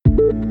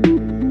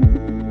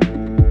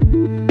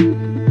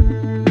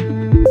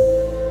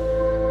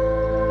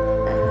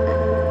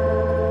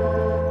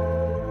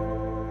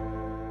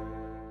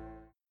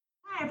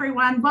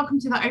and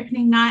welcome to the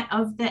opening night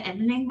of the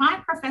Editing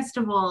Micro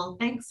Festival.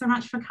 Thanks so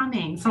much for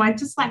coming. So I'd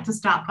just like to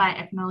start by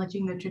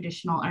acknowledging the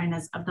traditional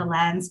owners of the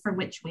lands from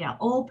which we are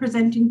all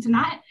presenting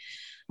tonight.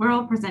 We're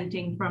all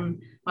presenting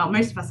from, well,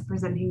 most of us are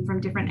presenting from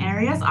different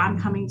areas. I'm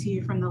coming to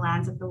you from the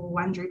lands of the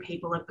Wurundjeri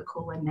people of the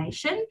Kulin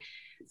Nation.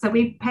 So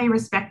we pay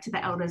respect to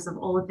the elders of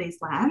all of these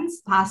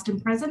lands, past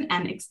and present,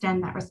 and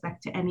extend that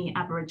respect to any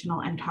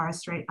Aboriginal and Torres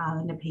Strait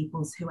Islander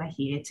peoples who are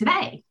here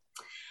today.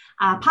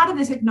 Part of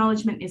this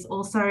acknowledgement is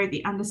also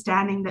the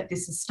understanding that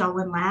this is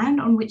stolen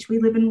land on which we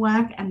live and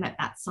work, and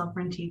that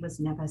sovereignty was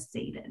never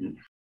ceded.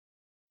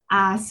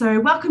 So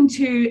welcome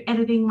to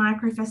Editing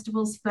Micro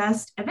Festival's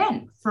first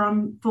event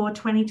for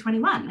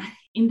 2021,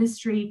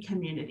 Industry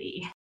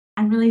Community.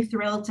 I'm really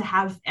thrilled to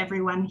have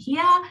everyone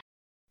here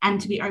and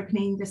to be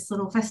opening this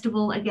little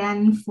festival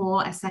again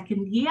for a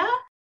second year.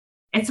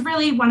 It's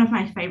really one of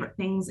my favourite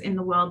things in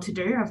the world to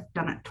do. I've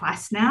done it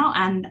twice now,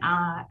 and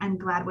I'm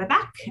glad we're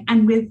back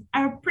and with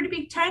a pretty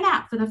big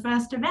turnout for the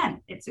first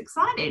event. It's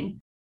exciting.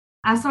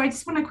 So I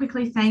just want to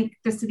quickly thank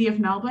the City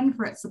of Melbourne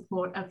for its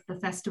support of the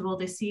festival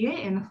this year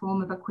in the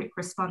form of a quick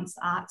response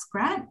arts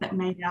grant that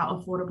made our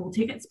affordable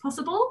tickets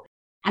possible,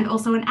 and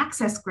also an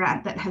access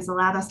grant that has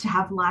allowed us to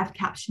have live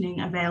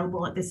captioning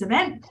available at this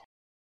event.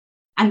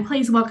 And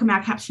please welcome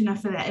our captioner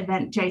for the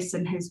event,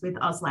 Jason, who's with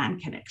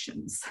Auslan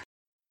Connections.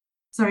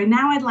 So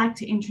now I'd like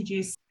to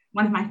introduce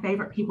one of my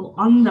favourite people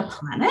on the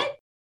planet,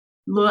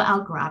 Noor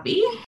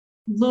Alghurabi.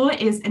 Noor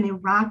is an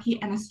Iraqi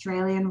and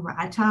Australian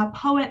writer,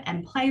 poet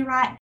and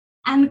playwright,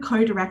 and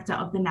co-director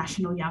of the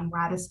National Young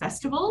Writers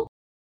Festival.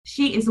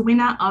 She is a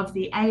winner of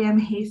the A.M.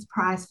 Heath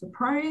Prize for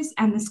Prose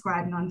and the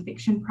Scribe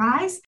Non-Fiction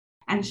Prize,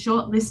 and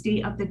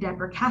shortlistee of the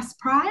Deborah Cass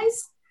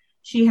Prize.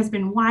 She has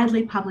been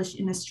widely published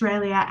in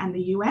Australia and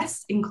the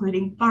US,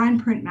 including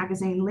fine print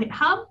magazine Lit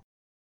Hub,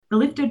 The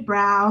Lifted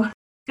Brow,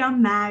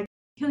 Scum Mag,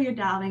 Kill Your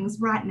Darlings,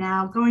 Right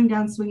Now, Going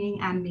Down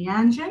Swinging, and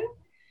Meanjin.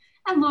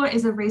 And Noor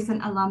is a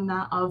recent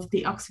alumna of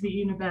the Oxford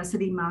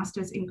University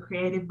Masters in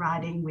Creative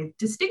Writing with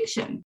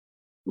Distinction.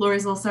 Noor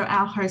is also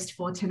our host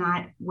for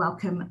tonight.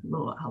 Welcome,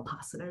 Noor. I'll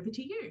pass it over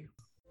to you.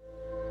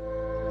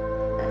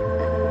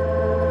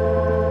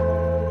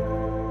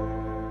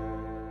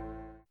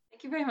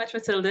 Thank you very much,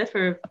 Matilda,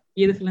 for a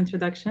beautiful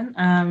introduction.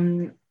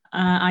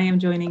 I am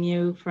joining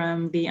you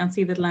from the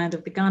unceded land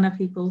of the Ghana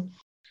people.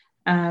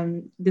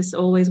 This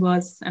always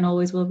was and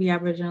always will be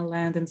Aboriginal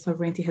land, and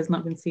sovereignty has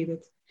not been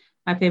ceded.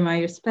 I pay my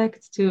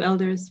respect to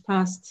elders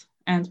past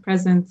and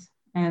present,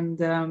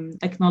 and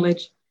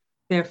acknowledge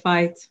their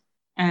fight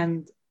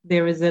and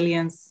their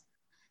resilience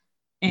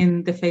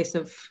in the face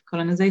of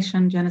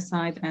colonization,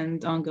 genocide,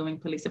 and ongoing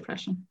police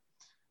oppression.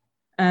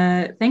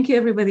 Thank you,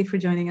 everybody, for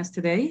joining us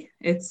today.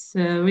 It's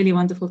really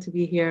wonderful to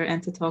be here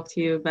and to talk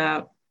to you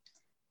about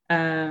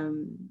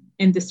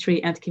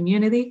industry and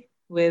community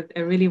with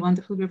a really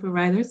wonderful group of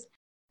writers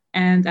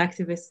and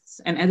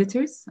activists and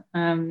editors.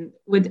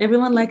 Would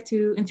everyone like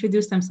to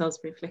introduce themselves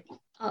briefly?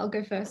 I'll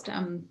go first.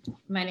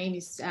 My name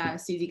is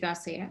Suzy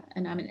Garcia,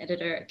 and I'm an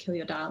editor at Kill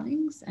Your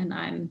Darlings, and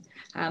I'm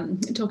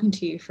talking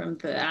to you from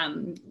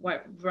the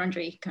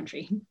Wurundjeri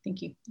country.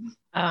 Thank you.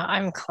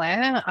 I'm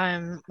Clare.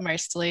 I'm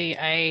mostly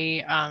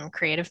a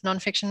creative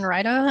nonfiction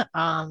writer,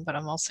 but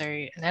I'm also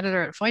an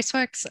editor at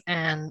VoiceWorks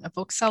and a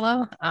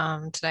bookseller.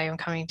 Today I'm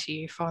coming to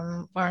you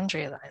from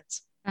Wurundjeri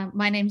lands.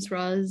 My name's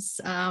Roz.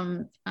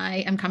 I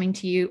am coming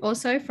to you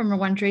also from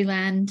Wurundjeri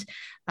land.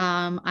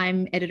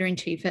 I'm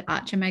editor-in-chief at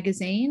Archer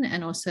magazine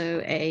and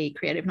also a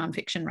creative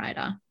nonfiction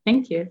writer.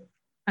 Thank you.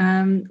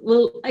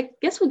 Well, I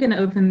guess we're going to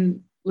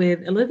open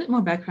with a little bit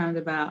more background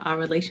about our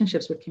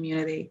relationships with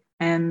community.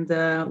 And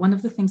one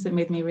of the things that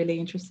made me really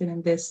interested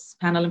in this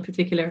panel in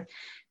particular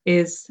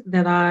is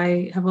that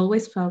I have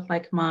always felt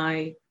like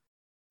my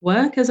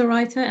work as a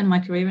writer and my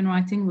career in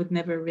writing would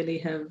never really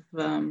have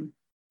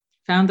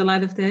found the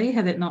light of day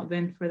had it not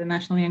been for the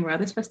National Young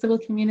Writers Festival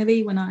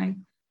community when I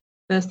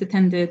first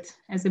attended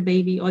as a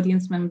baby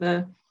audience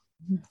member,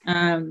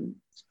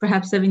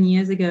 perhaps 7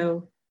 years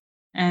ago,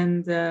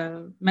 and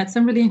met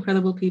some really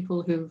incredible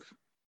people who've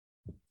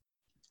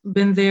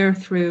been there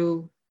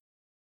through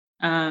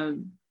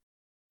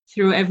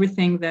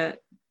everything that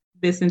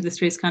this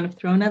industry has kind of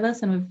thrown at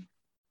us, and we've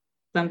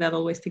done that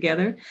always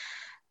together.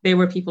 There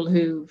were people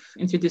who've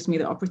introduced me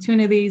to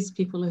opportunities,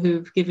 people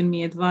who've given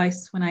me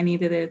advice when I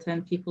needed it,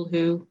 and people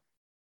who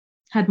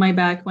had my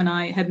back when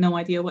I had no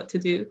idea what to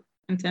do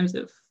in terms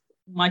of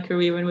my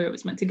career and where it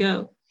was meant to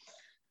go.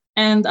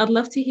 And I'd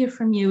love to hear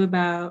from you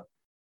about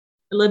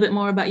a little bit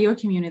more about your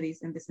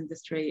communities in this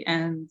industry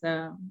and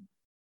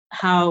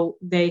how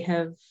they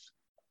have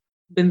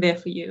been there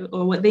for you,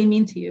 or what they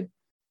mean to you,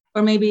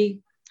 or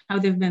maybe how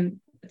they've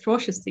been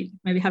atrocious to you,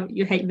 maybe how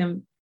you hate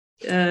them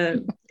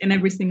in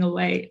every single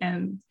way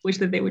and wish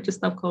that they would just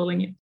stop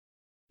calling you.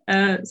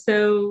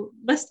 So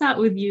let's start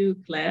with you,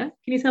 Claire.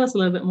 Can you tell us a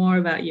little bit more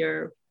about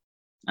your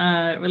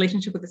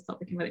relationship with this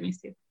topic and what it means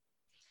to you?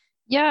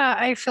 Yeah,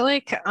 I feel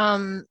like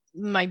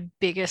my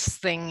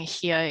biggest thing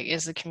here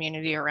is the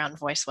community around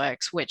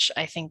VoiceWorks, which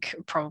I think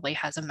probably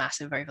has a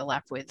massive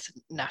overlap with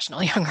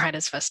National Young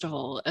Writers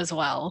Festival as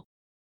well.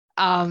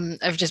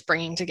 of just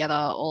bringing together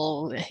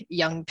all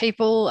young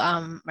people,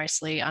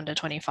 mostly under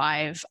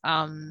 25,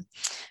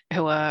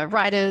 who are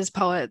writers,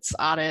 poets,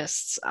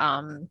 artists.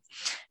 And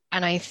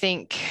I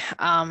think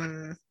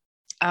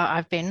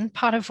I've been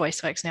part of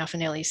VoiceWorks now for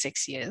nearly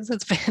 6 years.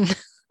 It's been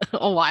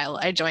a while.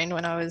 I joined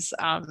when I was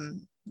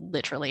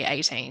literally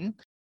 18.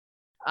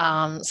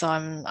 So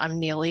I'm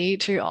nearly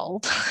too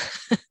old.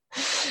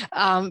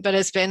 But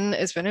it's been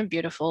a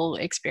beautiful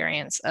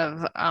experience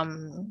of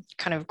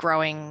kind of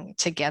growing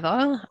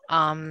together.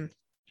 And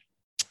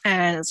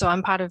so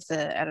I'm part of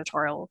the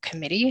editorial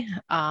committee,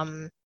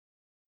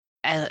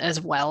 as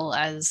well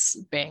as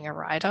being a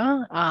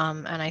writer.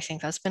 And I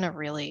think that's been a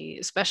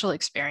really special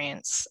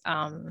experience.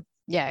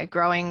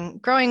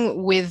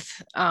 Growing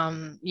with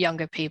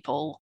younger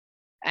people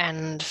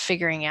and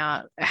figuring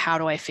out how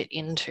do I fit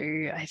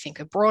into, I think,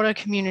 a broader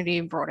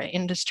community, broader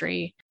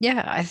industry.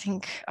 Yeah, I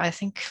think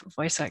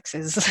VoiceWorks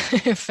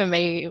is for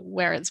me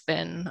where it's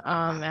been.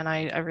 And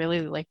I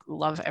really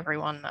love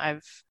everyone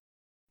I've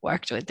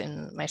worked with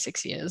in my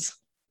 6 years.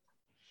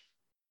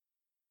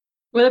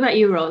 What about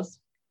you, Rose?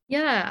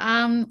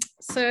 Yeah.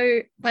 So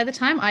by the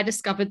time I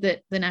discovered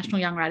that the National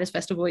Young Writers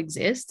Festival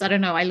exists, I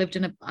don't know, I lived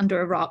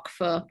under a rock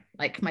for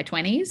like my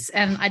 20s,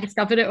 and I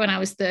discovered it when I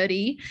was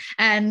 30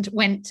 and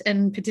went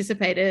and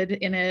participated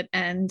in it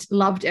and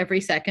loved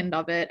every second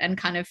of it, and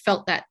kind of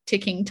felt that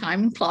ticking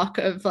time clock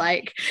of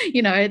like,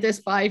 there's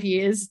 5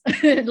 years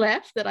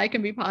left that I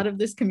can be part of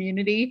this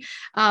community.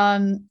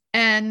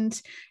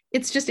 And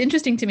it's just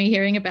interesting to me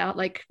hearing about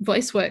like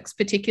VoiceWorks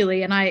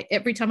particularly. And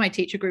every time I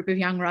teach a group of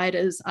young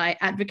writers, I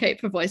advocate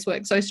for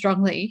VoiceWorks so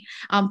strongly.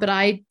 But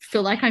I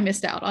feel like I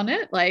missed out on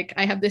it. Like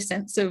I have this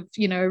sense of,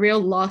 real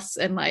loss,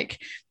 and like,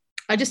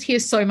 I just hear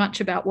so much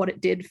about what it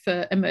did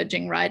for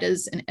emerging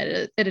writers and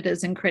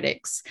editors and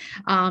critics.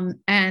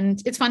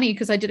 And it's funny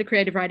because I did a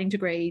creative writing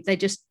degree. They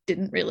just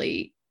didn't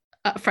really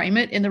frame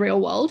it in the real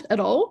world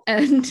at all.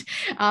 And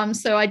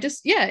so I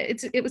just,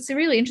 it was a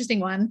really interesting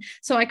one.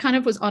 So I kind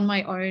of was on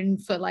my own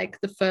for like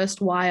the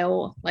first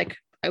while, like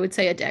I would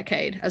say a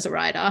decade as a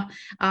writer,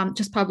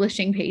 just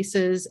publishing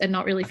pieces and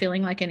not really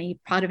feeling like any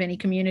part of any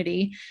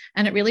community.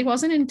 And it really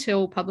wasn't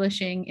until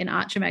publishing in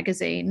Archer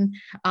magazine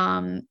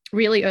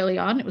really early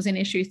on, it was in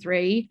issue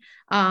 3,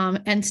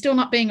 and still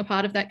not being a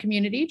part of that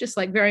community, just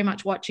like very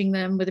much watching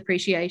them with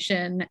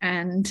appreciation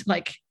and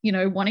like,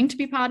 wanting to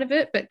be part of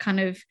it, but kind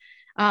of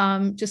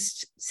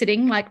just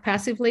sitting like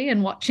passively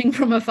and watching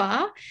from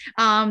afar.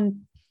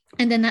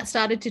 And then that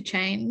started to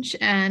change.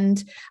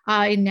 And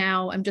I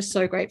now am just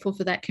so grateful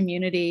for that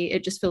community.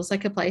 It just feels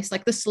like a place,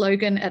 like the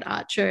slogan at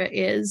Archer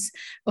is,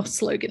 or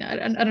slogan, I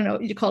don't know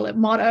what you call it,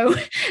 motto,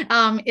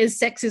 is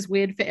sex is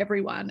weird for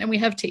everyone. And we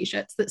have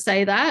t-shirts that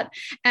say that.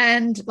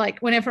 And like,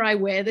 whenever I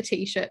wear the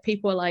t-shirt,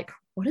 people are like,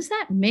 what does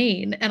that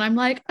mean? And I'm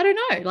like, I don't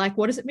know, like,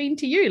 what does it mean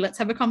to you? Let's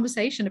have a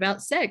conversation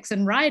about sex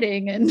and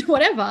writing and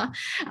whatever.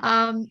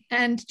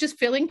 And just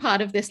feeling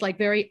part of this like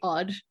very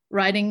odd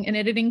writing and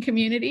editing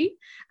community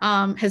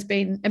has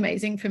been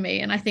amazing for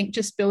me. And I think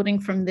just building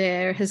from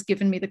there has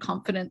given me the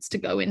confidence to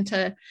go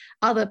into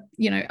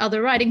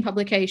other writing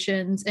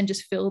publications and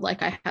just feel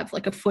like I have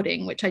like a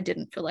footing, which I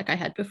didn't feel like I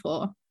had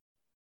before.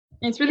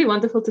 It's really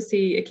wonderful to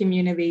see a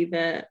community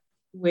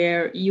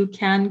where you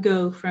can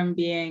go from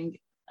being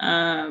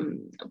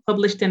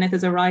published in it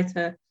as a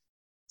writer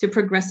to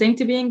progressing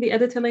to being the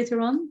editor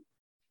later on,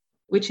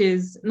 which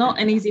is not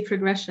an easy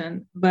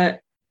progression, but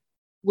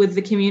with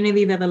the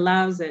community that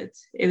allows it,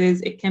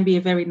 it can be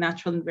a very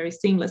natural and very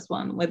seamless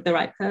one with the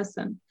right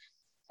person.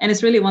 And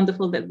it's really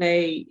wonderful that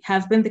they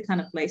have been the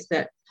kind of place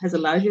that has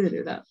allowed you to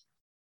do that.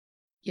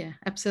 Yeah,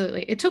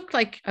 absolutely. It took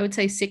like, I would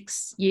say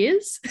 6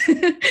 years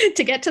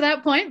to get to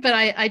that point, but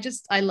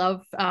I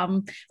love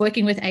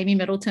working with Amy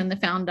Middleton, the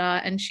founder,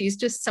 and she's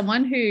just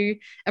someone who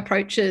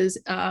approaches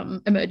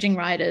emerging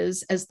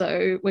writers as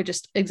though we're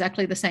just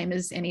exactly the same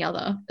as any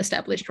other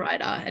established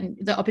writer, and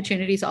the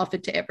opportunities are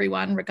offered to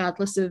everyone,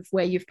 regardless of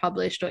where you've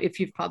published or if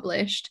you've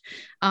published.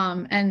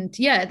 And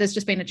yeah, there's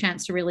just been a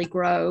chance to really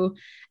grow.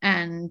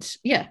 And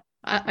yeah,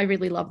 I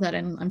really love that.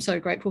 And I'm so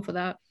grateful for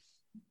that.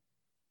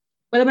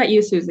 What about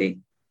you, Suzy?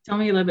 Tell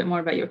me a little bit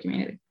more about your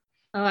community.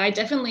 I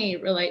definitely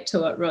relate to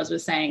what Roz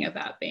was saying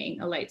about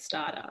being a late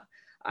starter.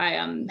 I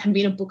have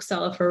been a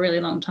bookseller for a really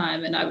long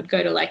time, and I would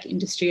go to like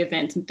industry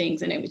events and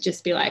things, and it would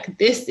just be like,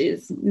 this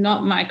is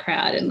not my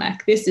crowd, and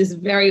like this is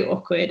very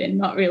awkward, and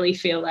not really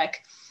feel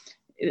like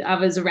I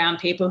was around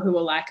people who were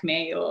like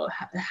me, or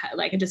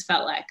like it just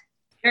felt like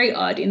very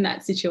odd in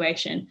that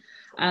situation.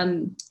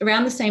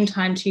 Around the same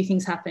time, 2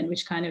 things happened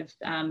which kind of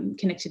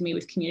connected me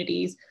with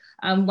communities.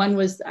 One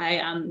was I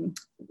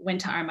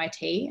went to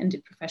RMIT and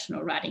did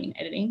professional writing and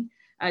editing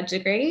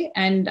degree,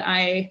 and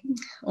I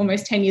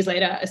almost 10 years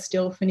later are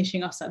still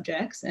finishing off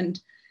subjects,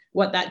 and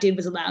what that did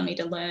was allow me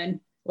to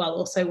learn while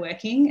also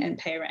working and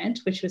pay rent,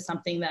 which was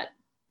something that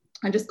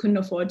I just couldn't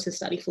afford to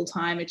study full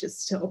time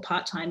or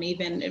part-time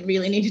even. It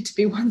really needed to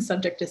be one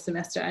subject a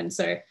semester, and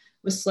so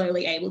was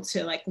slowly able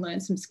to like learn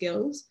some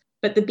skills.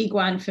 But the big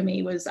one for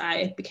me was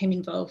I became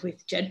involved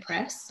with Jed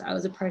Press. I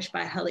was approached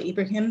by Hala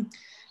Ibrahim,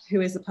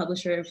 who is the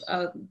publisher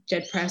of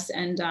Jed Press,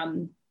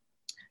 and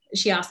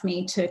she asked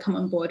me to come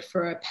on board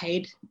for a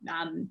paid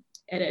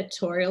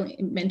editorial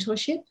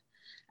mentorship.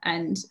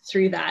 And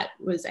through that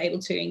was able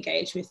to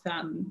engage with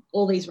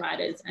all these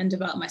writers and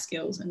develop my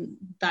skills. And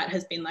that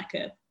has been like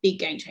a big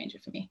game changer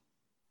for me.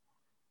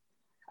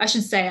 I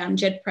should say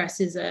Jed Press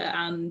is a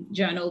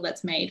journal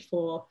that's made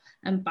for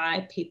and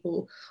by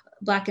people,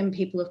 Black and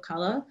people of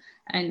colour,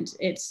 and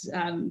it's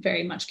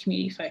very much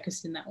community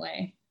focused in that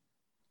way.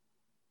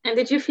 And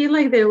did you feel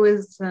like there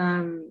was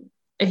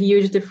a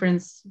huge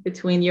difference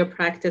between your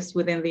practice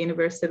within the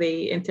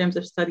university in terms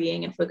of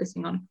studying and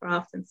focusing on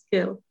craft and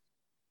skill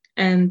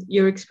and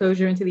your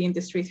exposure into the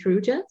industry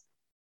through Jed?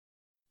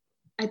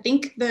 I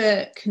think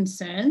the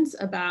concerns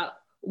about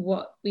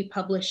what we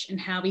publish and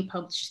how we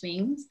publish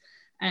things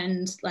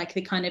and like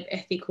the kind of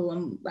ethical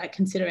and like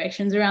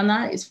considerations around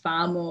that is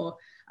far more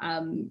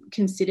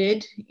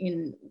considered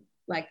in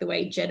like the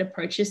way Jed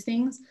approaches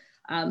things.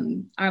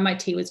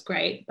 RMIT was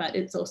great, but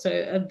it's also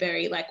a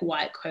very like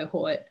white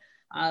cohort.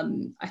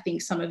 I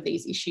think some of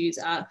these issues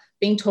are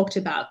being talked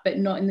about, but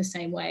not in the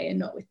same way and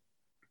not with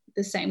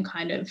the same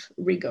kind of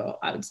rigor,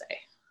 I would say.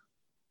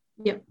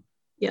 Yep.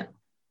 Yeah.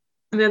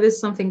 And that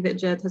is something that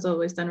Jed has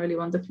always done really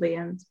wonderfully.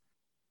 And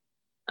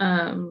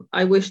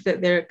I wish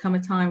that there come a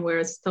time where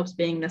it stops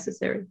being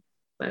necessary,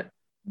 but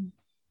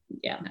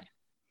yeah.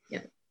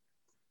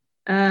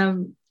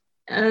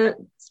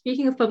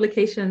 Speaking of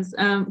publications,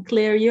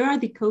 Clare, you are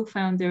the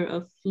co-founder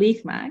of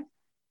Leaf Mag,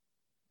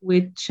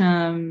 which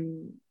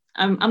I'm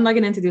not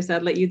going to introduce that,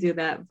 I'll let you do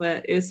that,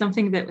 but it's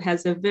something that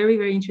has a very,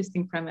 very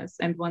interesting premise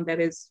and one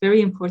that is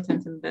very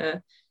important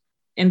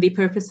in the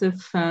purpose of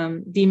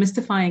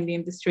demystifying the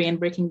industry and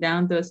breaking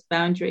down those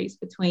boundaries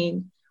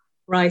between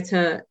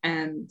writer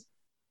and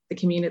the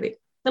community.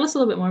 Tell us a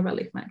little bit more about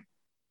Leaf Mag.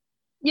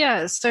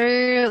 Yeah,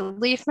 so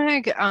Leaf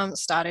Mag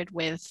started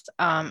with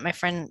my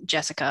friend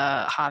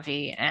Jessica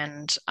Harvey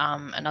and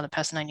another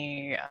person I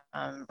knew,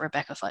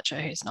 Rebecca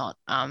Fletcher, who's not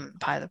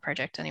part of the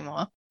project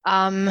anymore.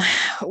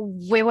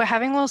 We were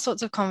having all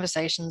sorts of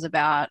conversations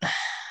about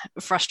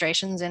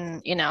frustrations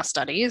in our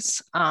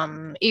studies,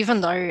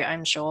 even though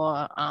I'm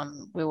sure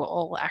we were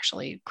all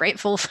actually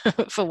grateful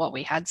for what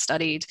we had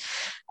studied.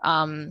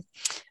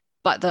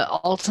 But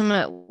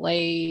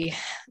ultimately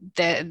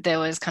there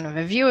was kind of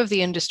a view of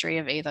the industry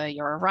of either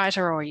you're a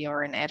writer or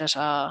you're an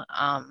editor.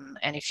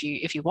 And if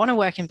you want to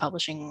work in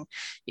publishing,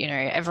 you know,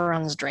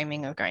 everyone's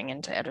dreaming of going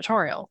into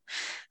editorial,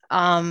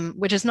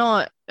 which is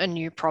not a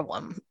new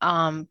problem.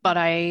 But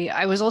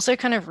I was also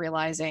kind of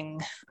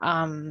realizing,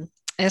 and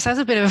this has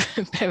a bit of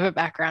a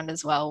background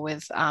as well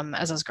with,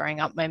 as I was growing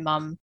up, my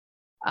mum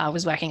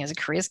was working as a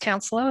careers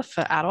counselor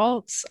for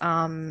adults.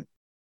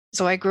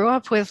 So I grew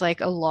up with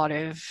like a lot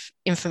of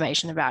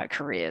information about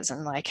careers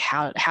and like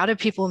how do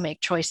people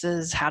make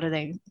choices? How do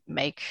they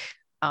make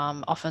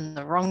often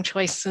the wrong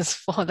choices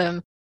for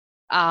them?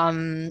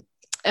 And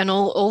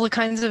all the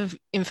kinds of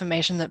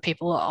information that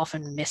people are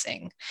often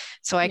missing.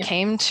 So I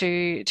came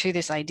to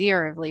this idea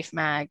of Leaf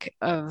Mag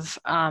of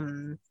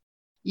what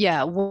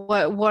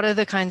are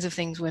the kinds of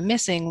things we're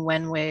missing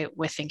when we're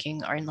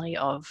thinking only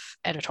of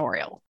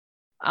editorial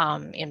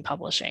in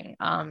publishing.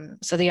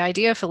 So the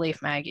idea for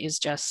Leaf Mag is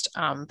just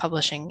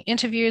publishing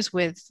interviews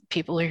with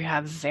people who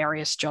have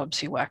various jobs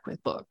who work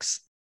with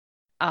books.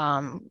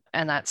 And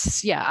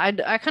that's,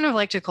 I kind of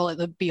like to call it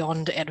the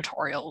beyond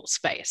editorial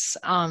space.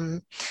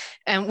 And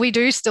we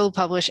do still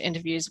publish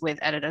interviews with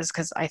editors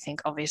because I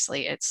think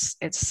obviously it's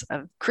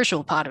a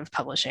crucial part of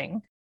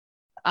publishing.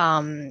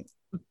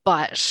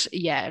 But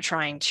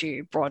trying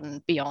to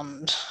broaden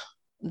beyond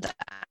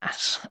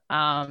that.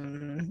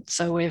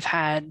 So we've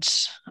had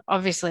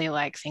obviously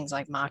like things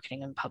like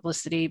marketing and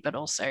publicity, but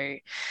also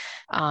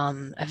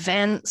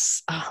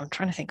events. I'm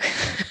trying to think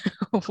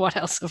what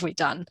else have we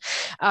done?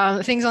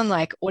 Things on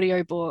like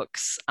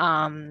audiobooks.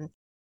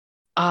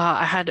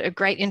 I had a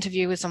great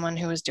interview with someone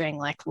who was doing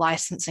like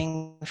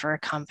licensing for a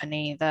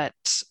company that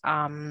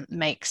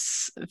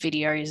makes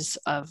videos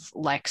of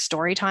like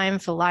story time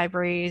for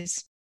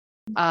libraries.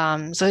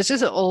 So it's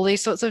just all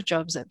these sorts of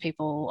jobs that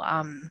people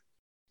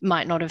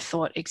might not have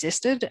thought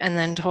existed, and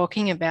then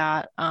talking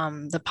about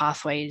the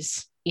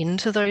pathways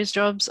into those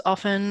jobs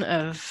often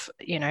of,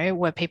 you know,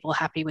 were people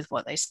happy with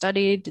what they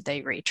studied? Did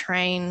they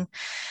retrain?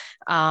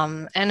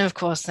 And of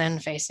course then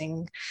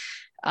facing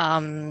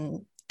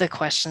the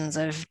questions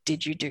of,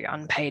 did you do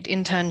unpaid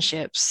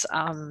internships?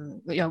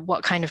 You know,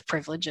 what kind of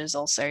privileges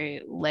also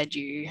led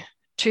you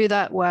to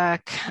that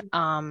work?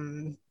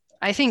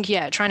 I think,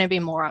 trying to be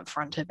more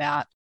upfront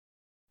about,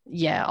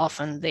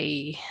 often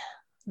the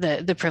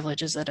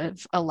privileges that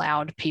have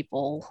allowed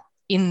people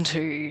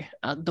into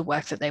the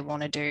work that they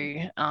want to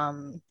do,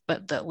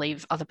 but that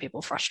leave other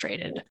people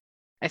frustrated.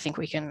 I think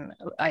we can,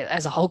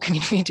 as a whole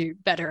community, do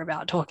better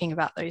about talking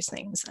about those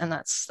things. And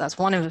that's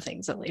one of the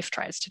things that Leaf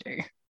tries to do.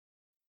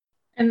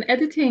 And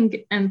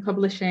editing and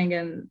publishing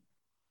and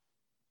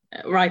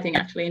writing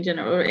actually in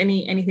general, or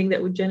anything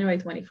that would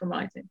generate money from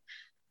writing,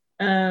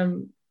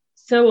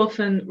 so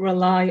often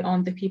rely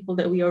on the people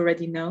that we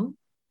already know,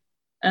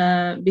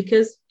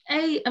 because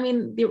I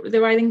mean,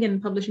 the writing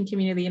and publishing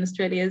community in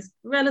Australia is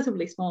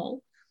relatively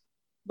small,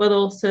 but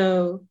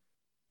also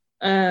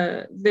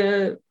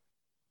the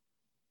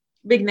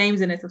big names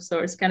in it of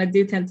sorts kind of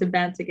do tend to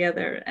band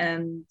together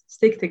and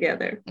stick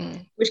together,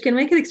 which can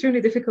make it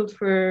extremely difficult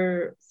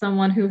for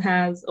someone who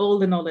has all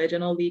the knowledge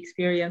and all the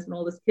experience and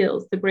all the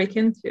skills to break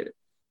into,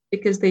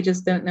 because they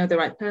just don't know the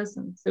right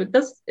person. So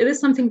it is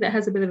something that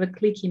has a bit of a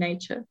cliquey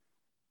nature.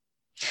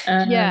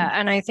 Yeah,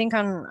 and I think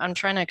I'm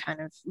trying to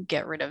kind of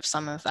get rid of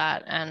some of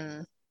that,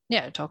 and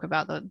talk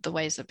about the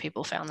ways that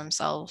people found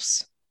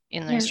themselves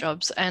in those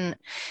jobs. And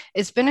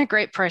it's been a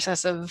great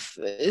process. Of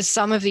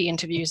some of the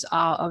interviews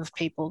are of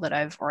people that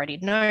I've already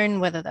known,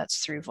 whether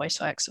that's through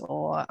VoiceWorks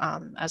or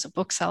as a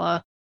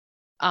bookseller.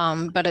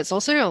 But it's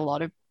also a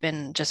lot of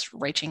been just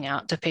reaching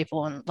out to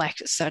people and like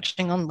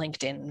searching on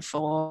LinkedIn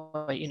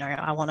for,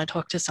 I want to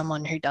talk to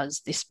someone who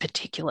does this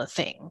particular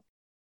thing.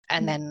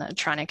 And then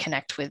trying to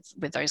connect with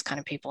those kind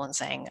of people and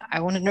saying,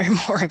 I want to know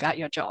more about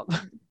your job.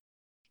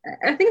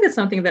 I think that's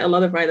something that a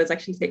lot of writers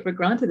actually take for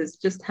granted, is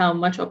just how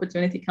much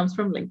opportunity comes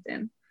from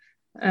LinkedIn.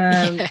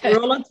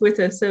 We're all on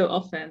Twitter so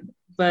often,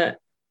 but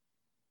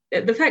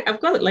the fact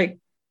I've got like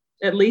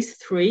at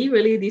least 3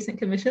 really decent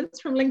commissions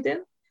from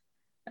LinkedIn.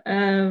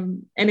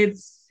 And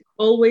it's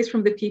always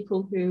from the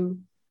people who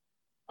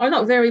are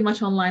not very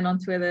much online on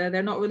Twitter.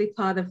 They're not really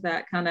part of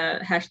that kind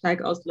of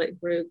 #Auslit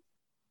group,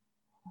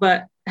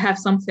 but have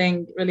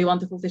something really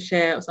wonderful to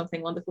share or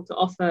something wonderful to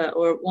offer,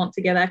 or want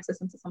to get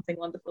access into something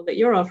wonderful that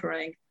you're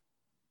offering.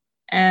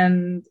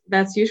 And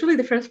that's usually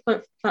the first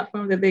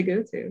platform that they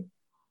go to.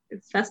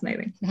 It's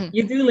fascinating.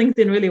 You do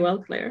LinkedIn really well,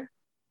 Claire.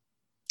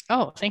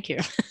 Oh, thank you.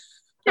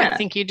 Yeah. I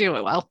think you do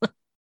it well.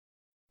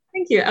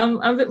 Thank you.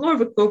 I'm a bit more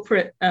of a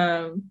corporate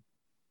sellout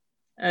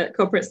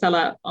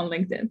on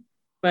LinkedIn,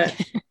 but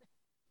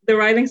the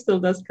writing still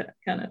does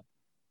kind of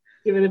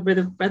give it a bit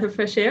of breath of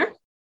fresh air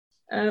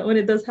when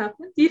it does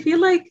happen. Do you feel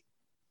like,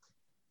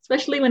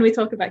 especially when we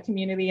talk about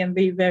community and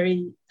the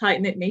very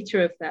tight-knit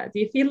nature of that, do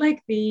you feel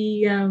like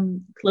the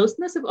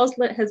closeness of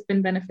Auslit has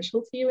been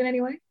beneficial to you in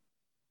any way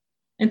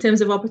in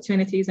terms of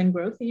opportunities and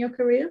growth in your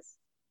careers?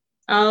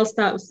 I'll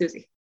start with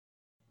Suzy.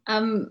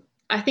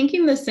 I think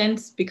in the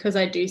sense, because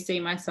I do see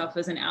myself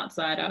as an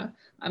outsider,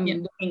 I'm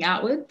looking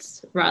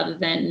outwards rather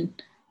than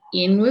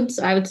inwards.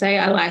 I would say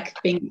I like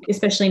being,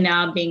 especially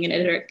now being an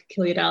editor at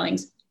Kill Your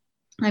Darlings,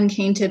 I'm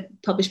keen to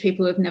publish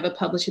people who have never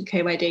published with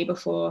KYD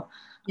before.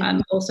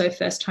 Also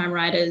first-time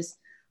writers.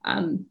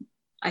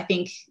 I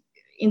think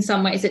in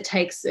some ways it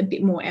takes a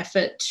bit more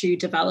effort to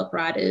develop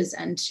writers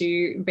and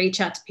to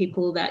reach out to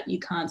people that you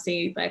can't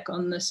see like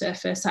on the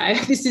surface.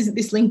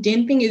 This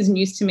LinkedIn thing is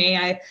news to me.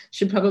 I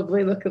should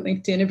probably look at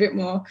LinkedIn a bit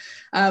more.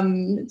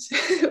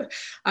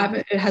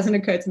 It hasn't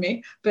occurred to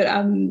me, but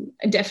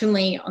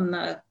definitely on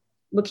the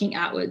looking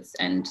outwards,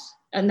 and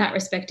in that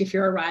respect, if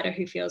you're a writer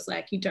who feels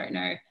like you don't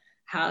know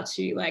how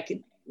to,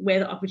 like, where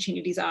the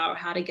opportunities are or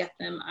how to get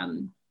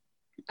them,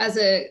 as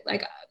an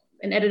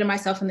editor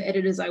myself and the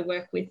editors I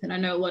work with, and I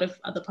know a lot of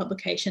other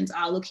publications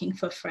are looking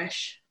for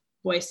fresh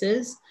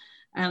voices.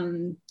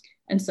 And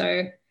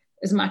so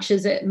as much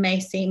as it may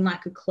seem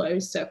like a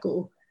closed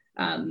circle,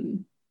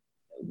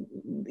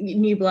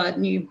 new blood,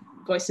 new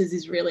voices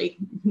is really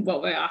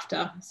what we're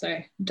after. So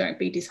don't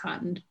be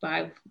disheartened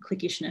by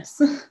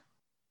cliquishness.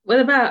 What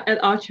about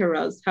at Archer,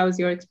 Roz? How has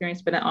your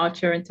experience been at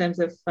Archer in terms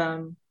of,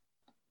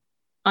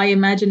 I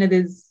imagine it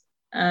is,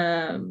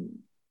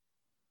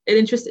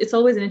 it's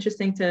always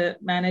interesting to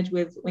manage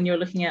with when you're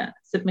looking at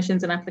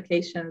submissions and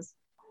applications.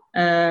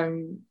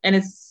 And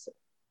it's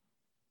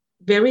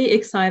very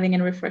exciting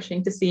and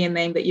refreshing to see a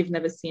name that you've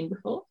never seen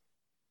before,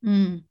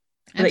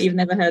 that you've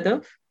never heard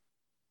of.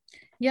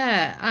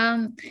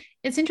 Yeah,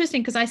 it's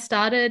interesting because I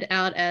started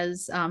out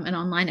as an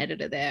online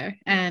editor there.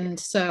 And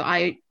so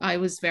I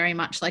was very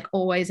much like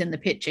always in the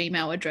pitch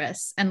email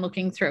address and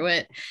looking through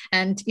it.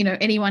 And, you know,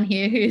 anyone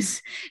here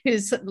who's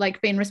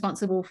like been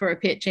responsible for a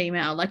pitch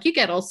email, like you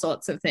get all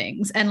sorts of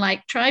things. And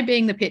like try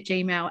being the pitch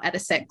email at a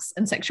sex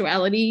and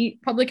sexuality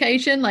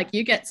publication, like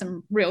you get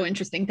some real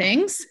interesting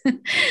things.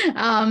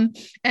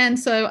 And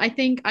so I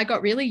think I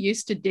got really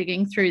used to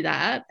digging through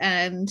that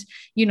and,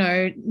 you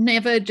know,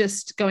 never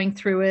just going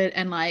through it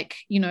and like,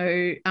 you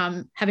know,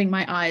 having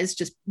my eyes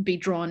just be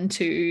drawn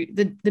to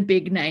the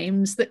big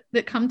names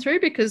that come through,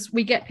 because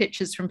we get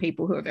pitches from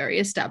people who are very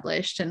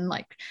established and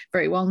like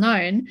very well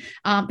known,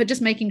 but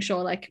just making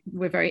sure like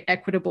we're very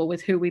equitable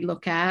with who we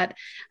look at,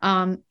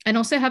 and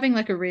also having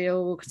like a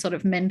real sort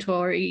of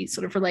mentory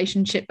sort of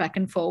relationship back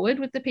and forward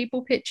with the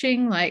people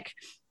pitching. Like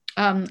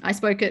I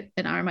spoke at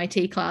an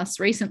RMIT class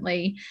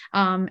recently,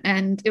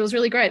 and it was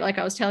really great. Like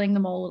I was telling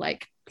them all,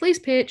 like, please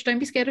pitch, don't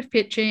be scared of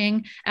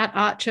pitching. At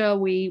Archer,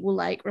 we will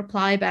like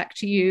reply back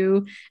to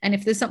you. And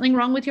if there's something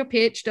wrong with your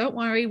pitch, don't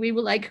worry, we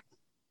will like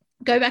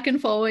go back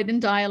and forward in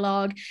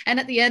dialogue. And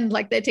at the end,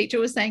 like their teacher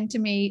was saying to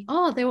me,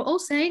 oh, they were all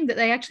saying that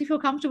they actually feel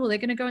comfortable. They're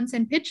going to go and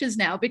send pictures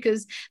now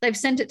because they've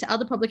sent it to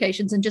other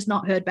publications and just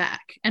not heard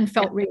back and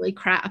felt really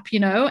crap, you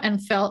know, and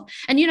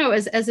you know,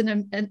 as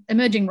an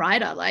emerging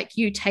writer, like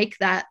you take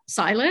that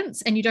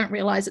silence and you don't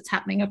realize it's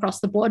happening across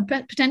the board,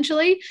 but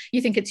potentially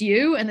you think it's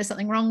you and there's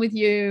something wrong with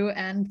you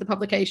and the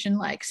publication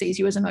like sees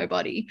you as a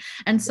nobody.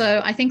 And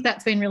so I think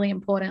that's been really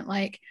important,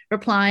 like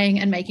replying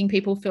and making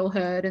people feel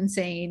heard and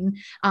seen.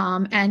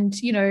 And,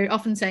 you know,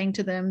 often saying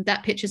to them,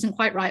 that pitch isn't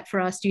quite right for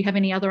us. Do you have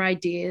any other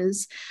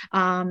ideas?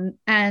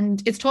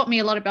 And it's taught me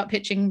a lot about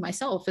pitching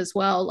myself as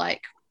well,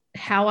 like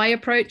how I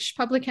approach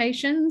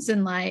publications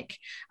and like,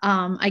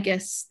 I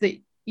guess that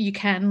you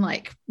can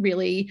like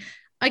really,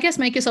 I guess,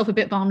 make yourself a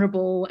bit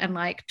vulnerable and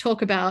like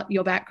talk about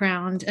your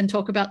background and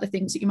talk about the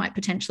things that you might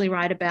potentially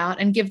write about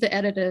and give the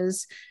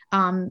editors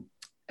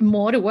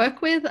more to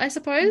work with, I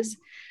suppose.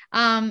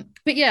 But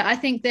yeah, I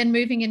think then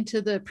moving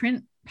into the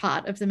print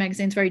part of the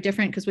magazine is very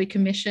different because we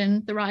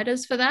commission the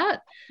writers for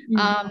that.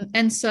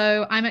 And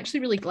so I'm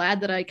actually really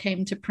glad that I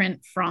came to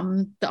print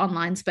from the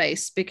online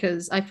space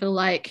because I feel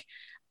like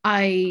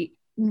I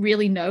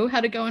really know how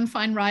to go and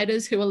find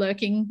writers who are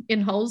lurking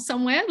in holes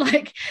somewhere.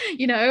 Like,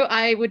 you know,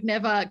 I would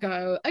never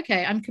go,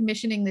 okay, I'm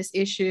commissioning this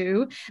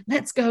issue.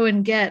 Let's go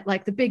and get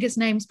like the biggest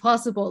names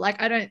possible.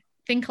 Like, I don't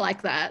think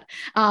like that.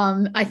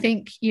 I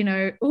think, you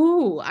know,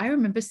 I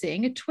remember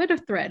seeing a Twitter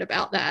thread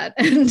about that.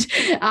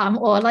 And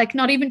or like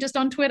not even just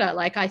on Twitter,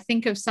 like I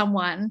think of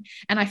someone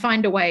and I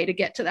find a way to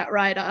get to that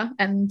writer.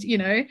 And, you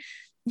know,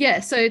 yeah,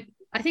 so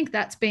I think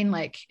that's been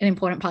like an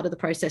important part of the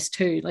process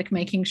too, like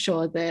making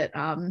sure that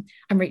I'm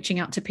reaching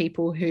out to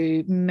people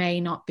who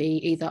may not be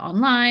either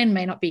online,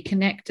 may not be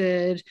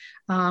connected,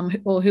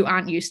 or who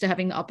aren't used to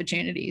having the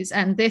opportunities.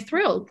 And they're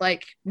thrilled.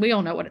 Like we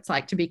all know what it's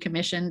like to be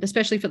commissioned,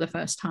 especially for the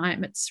first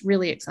time. It's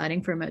really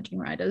exciting for emerging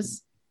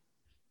writers.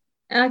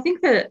 And I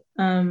think that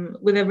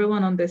with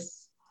everyone on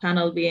this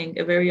panel being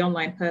a very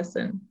online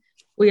person,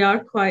 we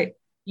are quite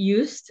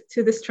used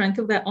to the strength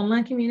of that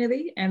online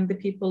community and the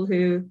people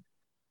who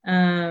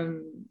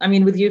I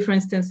mean, with you, for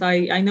instance,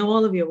 I know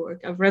all of your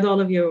work. I've read all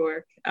of your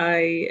work.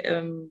 I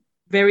am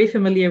very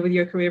familiar with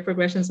your career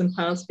progressions and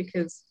paths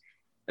because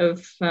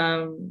of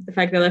the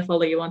fact that I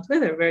follow you on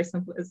Twitter. Very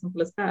simple, as simple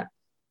as that.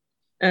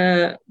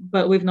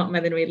 But we've not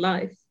met in real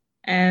life.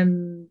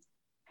 And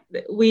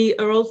we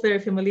are all very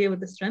familiar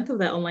with the strength of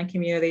that online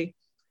community.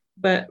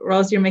 But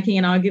Roz, you're making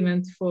an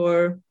argument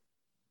for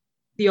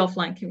the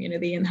offline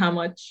community and how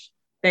much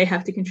they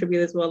have to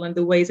contribute as well, and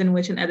the ways in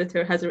which an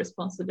editor has a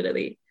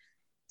responsibility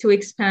to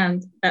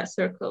expand that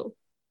circle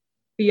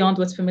beyond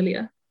what's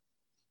familiar.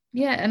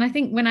 Yeah, and I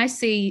think when I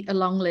see a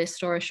long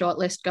list or a short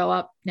list go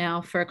up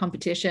now for a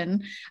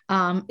competition,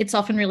 it's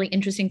often really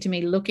interesting to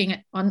me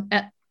looking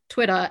at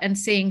Twitter and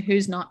seeing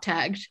who's not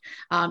tagged.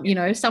 You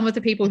know, some of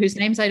the people whose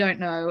names I don't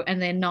know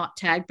and they're not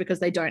tagged because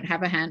they don't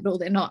have a handle,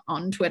 they're not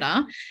on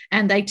Twitter,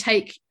 and they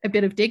take a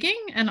bit of digging.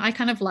 And I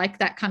kind of like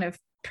that kind of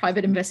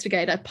private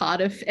investigator part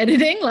of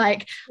editing.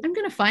 Like, I'm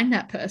going to find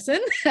that person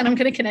and I'm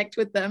going to connect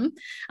with them.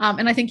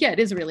 And I think, yeah, it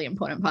is a really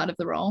important part of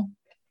the role.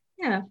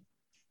 Yeah.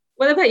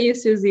 What about you,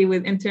 Suzy,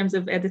 in terms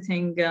of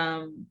editing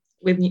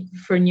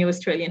for new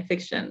Australian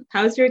fiction?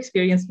 How's your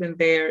experience been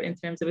there in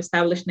terms of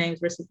established names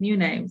versus new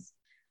names?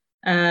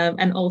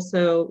 And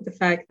also the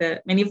fact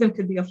that many of them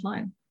could be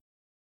offline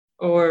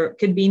or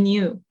could be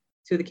new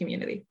to the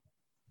community.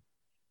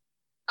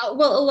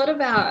 Well, a lot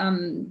of our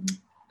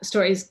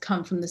stories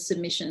come from the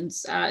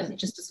submissions,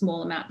 just a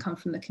small amount come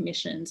from the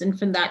commissions. And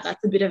from that,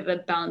 that's a bit of a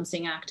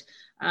balancing act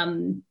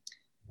in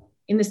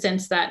the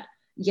sense that,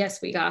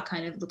 yes, we are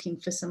kind of looking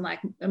for some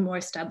like more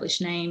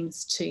established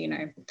names to, you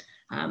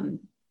know,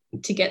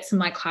 to get some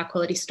like high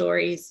quality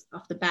stories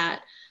off the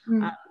bat.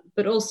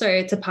 But also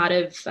it's a part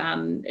of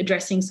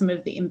addressing some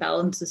of the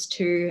imbalances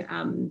too.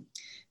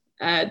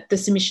 The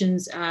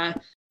submissions are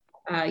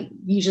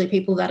usually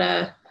people that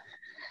are,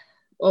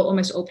 or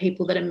almost all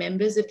people that are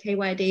members of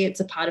KYD.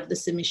 It's a part of the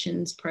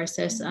submissions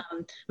process.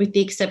 With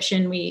the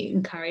exception, we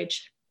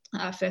encourage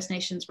First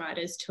Nations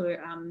writers to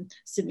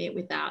submit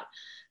without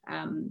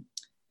a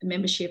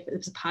membership.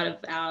 It's a part of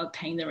our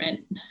paying the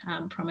rent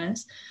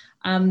promise.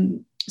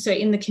 So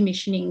in the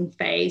commissioning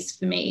phase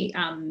for me,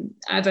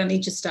 I've only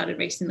just started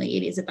recently.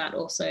 It is about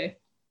also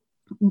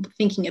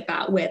thinking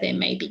about where there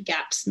may be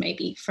gaps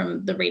maybe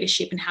from the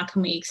readership and how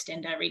can we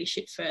extend our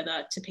readership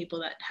further to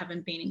people that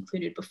haven't been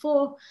included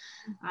before.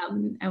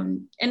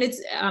 And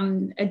it's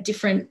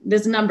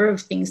there's a number of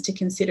things to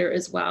consider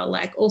as well,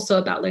 like also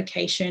about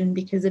location,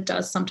 because it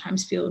does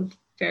sometimes feel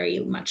very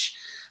much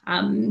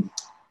in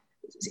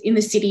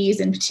the cities,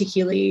 and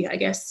particularly I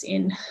guess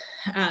in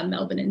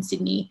Melbourne and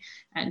Sydney,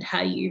 and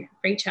how you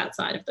reach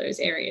outside of those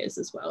areas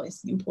as well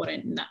is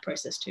important in that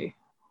process too.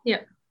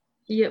 Yeah,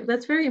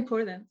 that's very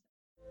important.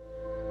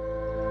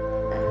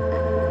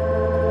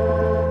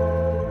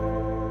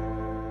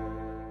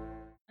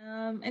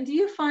 And do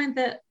you find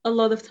that a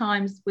lot of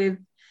times with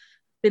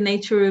the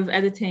nature of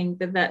editing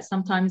that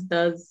sometimes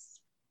does,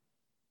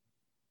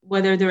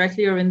 whether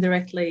directly or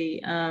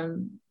indirectly,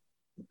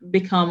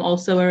 become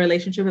also a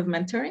relationship of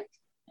mentoring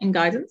and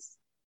guidance?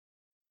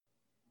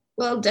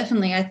 Well,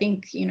 definitely. I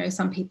think, you know,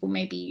 some people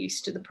may be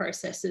used to the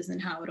processes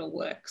and how it all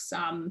works.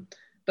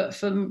 But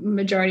for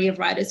majority of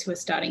writers who are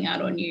starting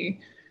out or new,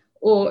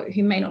 or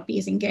who may not be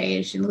as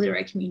engaged in the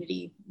literary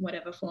community,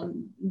 whatever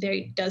form, there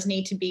does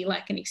need to be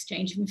like an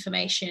exchange of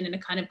information and a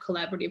kind of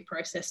collaborative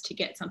process to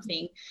get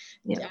something,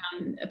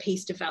 a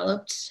piece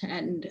developed,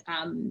 and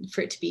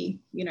for it to be,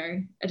 you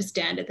know, at a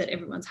standard that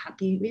everyone's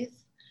happy with.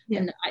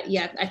 And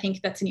I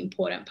think that's an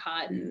important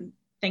part. And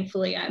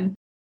thankfully I'm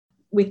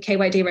with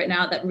KYD right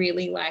now that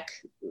really like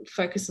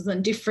focuses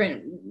on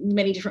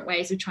many different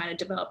ways of trying to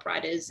develop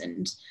writers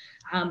and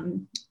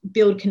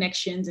build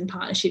connections and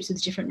partnerships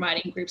with different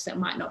writing groups that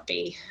might not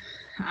be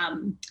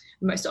the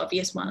most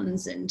obvious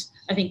ones. And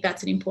I think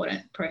that's an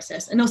important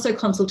process. And also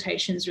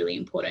consultation is really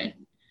important.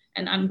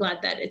 And I'm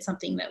glad that it's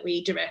something that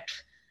we direct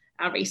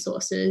our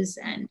resources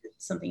and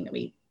it's something that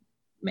we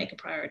make a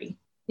priority.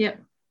 Yeah.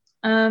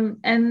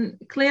 And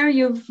Clare,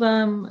 you've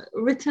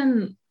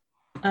written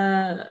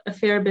a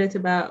fair bit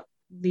about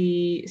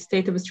the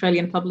state of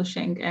Australian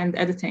publishing and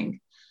editing,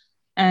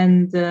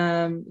 and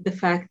the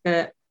fact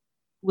that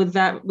with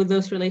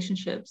those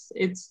relationships,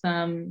 it's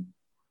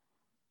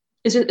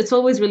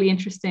always really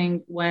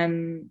interesting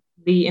when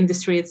the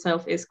industry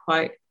itself is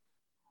quite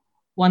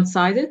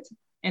one-sided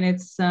in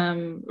its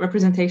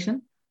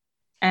representation,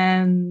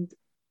 and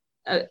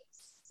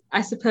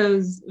I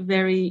suppose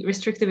very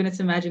restrictive in its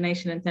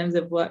imagination in terms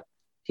of what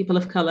people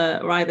of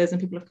color writers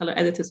and people of color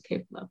editors are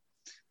capable of.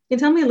 Can you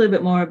tell me a little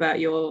bit more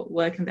about your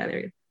work in that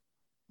area?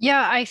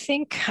 Yeah, I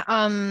think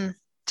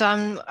so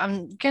I'm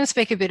going to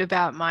speak a bit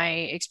about my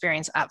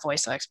experience at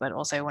VoiceWorks, but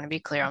also I want to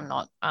be clear, I'm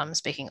not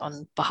speaking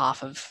on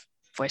behalf of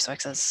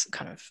VoiceWorks as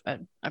kind of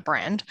a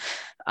brand,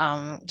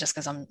 just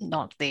because I'm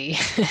not the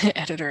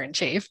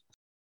editor-in-chief.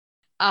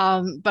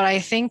 But I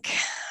think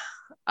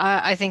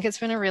it's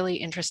been a really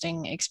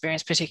interesting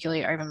experience,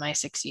 particularly over my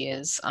 6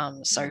 years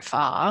so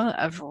far,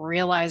 of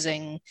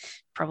realizing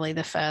probably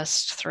the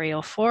first 3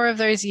 or 4 of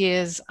those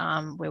years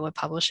we were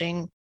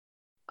publishing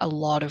a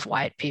lot of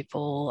white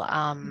people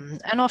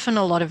and often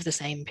a lot of the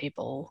same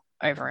people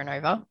over and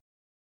over.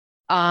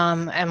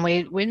 And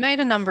we made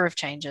a number of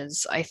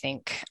changes, I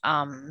think,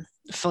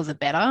 for the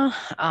better,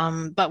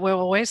 but we're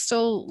always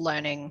still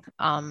learning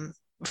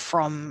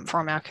from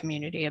our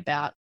community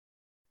about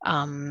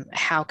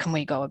how can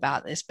we go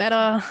about this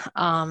better?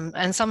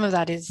 And some of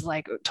that is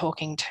like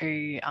talking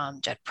to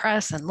Jet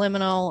Press and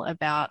Liminal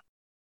about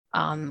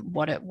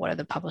what are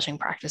the publishing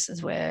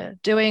practices we're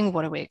doing?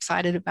 What are we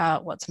excited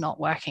about? What's not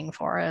working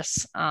for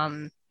us?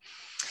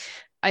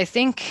 I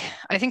think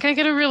I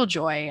get a real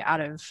joy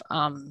out of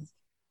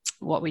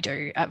what we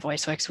do at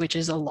VoiceWorks, which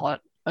is a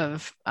lot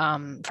of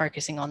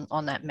focusing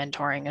on that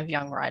mentoring of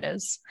young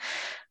writers.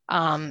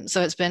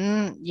 So it's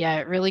been,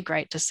 really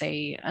great to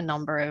see a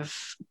number of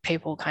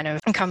people kind of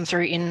come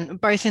through in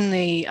both in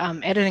the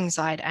editing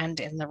side and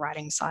in the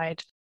writing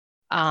side,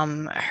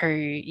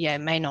 who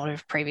may not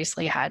have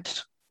previously had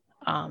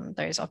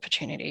those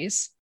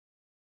opportunities.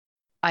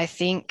 I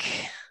think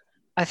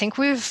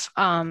we've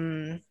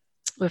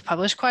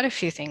published quite a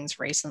few things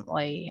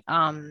recently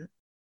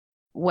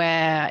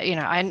where,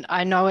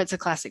 I know it's a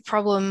classic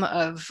problem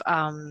of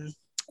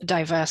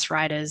diverse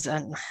writers,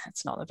 and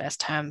it's not the best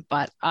term,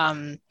 but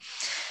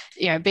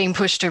being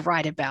pushed to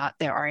write about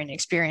their own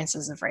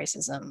experiences of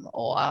racism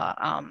or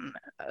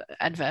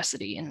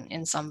adversity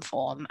in some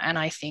form. And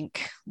I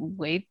think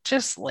we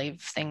just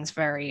leave things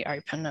very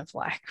open of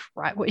like,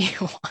 write what you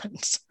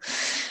want.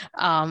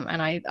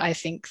 And I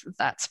think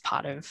that's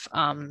part of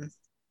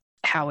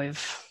how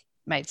we've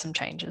made some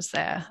changes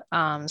there.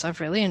 So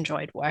I've really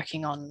enjoyed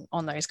working on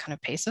those kind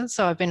of pieces.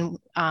 So I've been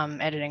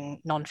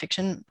editing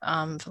nonfiction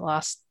for the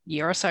last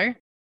year or so.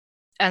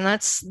 And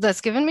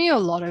that's given me a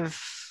lot of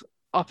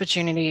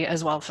opportunity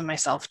as well for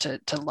myself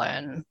to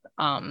learn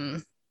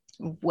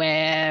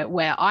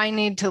where I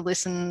need to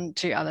listen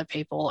to other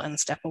people and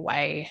step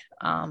away.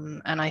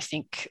 And I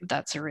think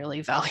that's a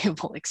really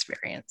valuable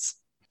experience.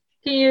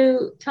 Can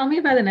you tell me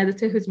about an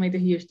editor who's made a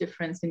huge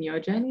difference in your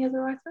journey as a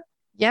writer?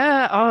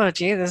 Yeah. Oh,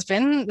 gee, there's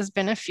been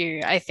a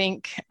few. I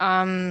think,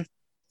 I'm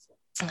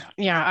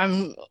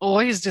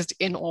always just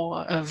in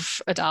awe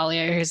of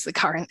Adalia, who's the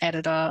current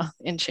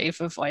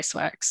editor-in-chief of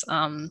VoiceWorks,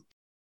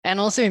 and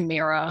also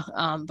Millar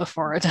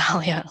before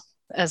Adalia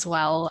as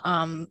well.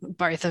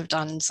 Both have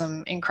done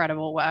some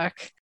incredible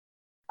work.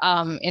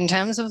 In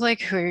terms of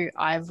like who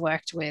I've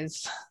worked with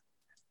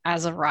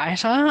as a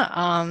writer,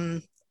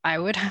 I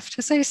would have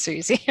to say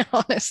Suzy,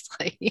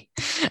 honestly.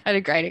 I had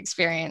a great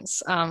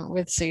experience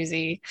with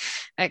Suzy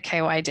at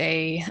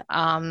KYD.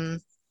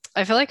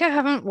 I feel like I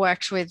haven't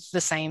worked with the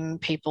same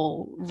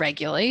people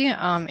regularly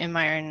in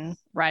my own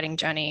writing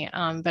journey,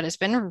 but it's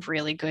been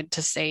really good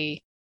to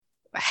see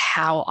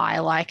how I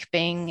like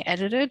being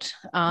edited.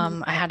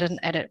 I had an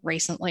edit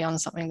recently on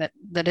something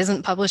that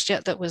isn't published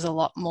yet that was a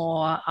lot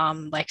more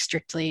like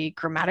strictly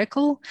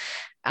grammatical,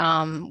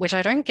 which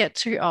I don't get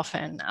too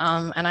often.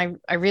 And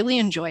I really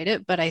enjoyed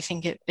it, but I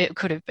think it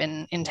could have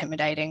been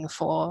intimidating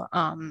for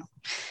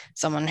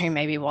someone who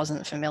maybe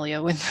wasn't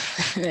familiar with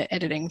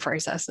editing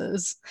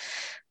processes.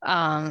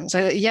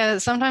 So yeah,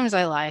 sometimes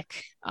I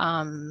like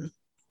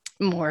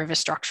more of a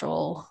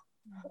structural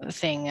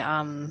thing,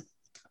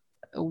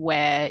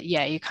 where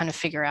you kind of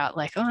figure out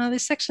like, oh,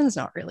 this section's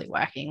not really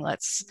working,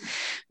 let's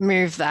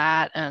move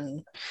that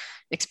and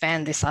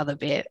expand this other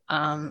bit.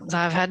 So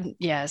I've had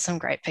some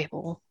great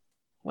people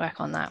work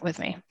on that with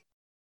me.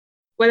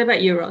 What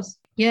about you, Ross?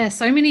 Yeah,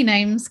 so many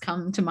names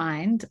come to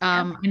mind.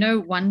 I know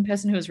one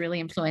person who was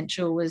really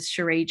influential was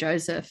Cherie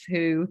Joseph,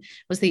 who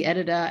was the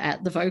editor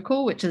at The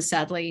Vocal, which is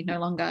sadly no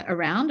longer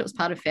around. It was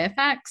part of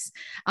Fairfax.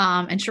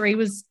 And Cherie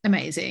was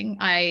amazing.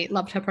 I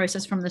loved her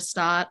process from the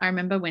start. I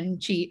remember when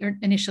she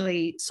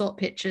initially sought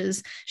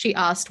pictures, she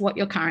asked what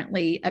you're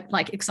currently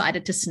like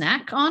excited to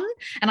snack on.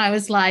 And I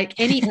was like,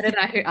 any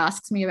editor who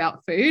asks me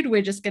about food,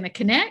 we're just going to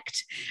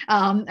connect.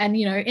 And,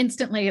 you know,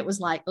 instantly it was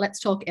like, let's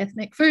talk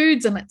ethnic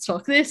foods and let's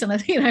talk this.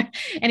 And, you know,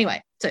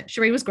 anyway, so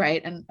Cherie was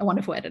great and a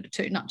wonderful editor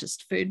too, not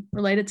just food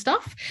related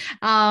stuff.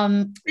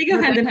 They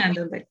go hand in hand,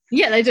 don't they?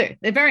 Yeah, they do.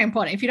 They're very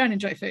important. If you don't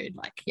enjoy food,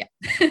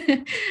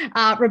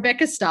 like,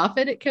 Rebecca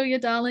Stafford at Kill Your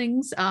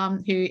Darlings,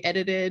 who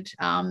edited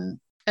one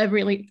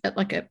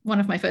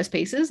of my first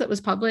pieces that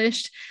was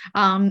published,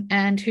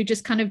 and who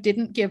just kind of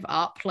didn't give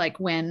up, like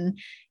when,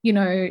 you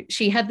know,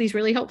 she had these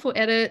really helpful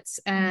edits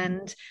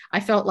and I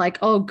felt like,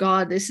 oh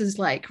God, this is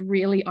like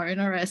really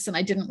onerous. And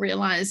I didn't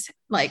realize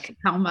like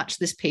how much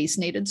this piece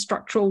needed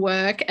structural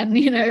work and,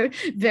 you know,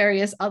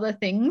 various other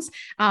things.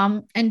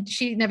 And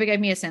she never gave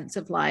me a sense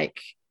of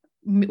like,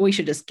 we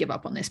should just give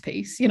up on this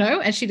piece, you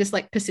know, and she just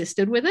like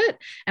persisted with it.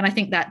 And I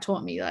think that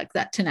taught me like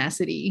that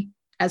tenacity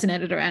as an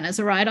editor and as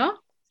a writer.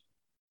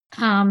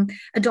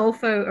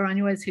 Adolfo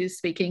Aranjuez, who's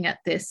speaking at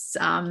this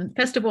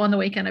festival on the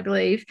weekend, I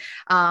believe.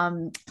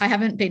 I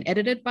haven't been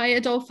edited by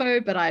Adolfo,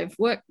 but I've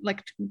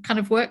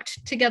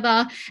worked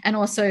together. And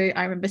also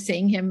I remember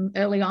seeing him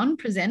early on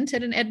present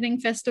at an editing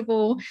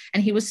festival,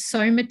 and he was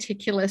so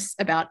meticulous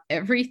about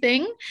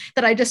everything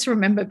that I just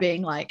remember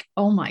being like,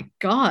 oh my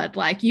God,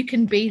 like you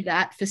can be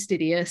that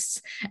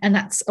fastidious and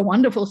that's a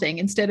wonderful thing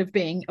instead of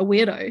being a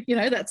weirdo, you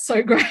know, that's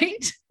so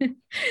great.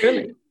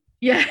 Really?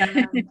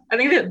 Yeah. I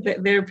think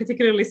that they're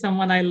particularly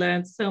someone I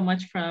learned so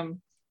much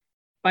from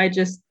by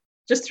just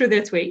through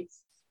their tweets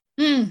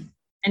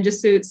and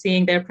just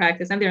seeing their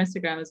practice and their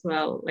Instagram as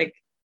well. Like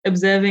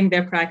observing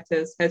their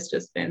practice has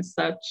just been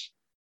such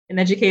an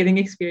educating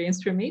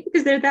experience for me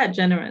because they're that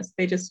generous.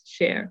 They just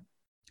share.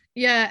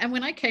 Yeah, and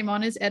when I came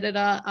on as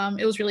editor,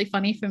 it was really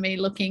funny for me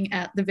looking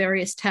at the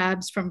various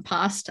tabs from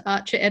past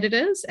Archer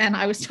editors, and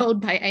I was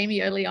told by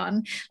Amy early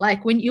on,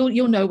 like when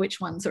you'll know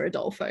which ones are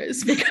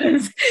Adolfo's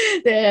because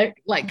they're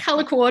like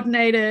color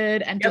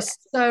coordinated and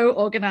just so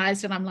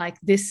organized. And I'm like,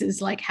 this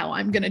is like how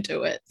I'm going to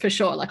do it for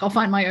sure. Like I'll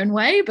find my own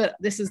way, but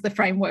this is the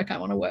framework I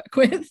want to work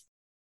with.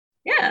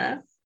 Yeah.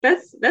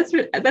 That's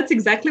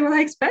exactly what I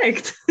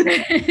expect.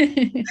 That's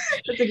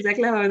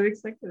exactly how I would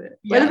expect it.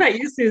 Yeah. What about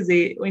you,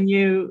 Suzy? When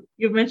you've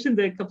mentioned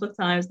a couple of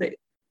times that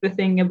the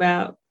thing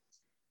about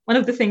one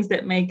of the things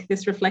that make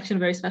this reflection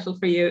very special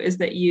for you is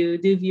that you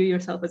do view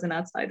yourself as an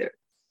outsider.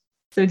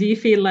 So do you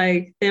feel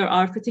like there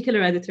are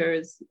particular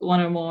editors,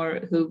 one or more,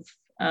 who've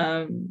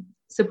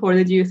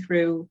supported you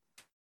through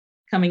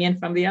coming in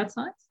from the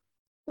outside?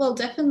 Well,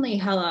 definitely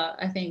Hella.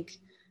 I think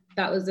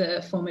that was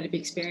a formative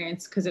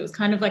experience because it was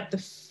kind of like the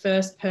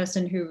first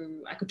person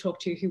who I could talk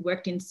to who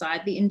worked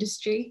inside the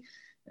industry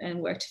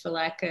and worked for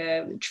like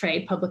a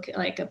trade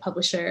like a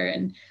publisher,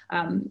 and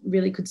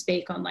really could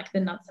speak on like the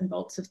nuts and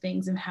bolts of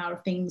things and how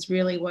things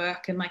really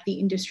work and like the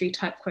industry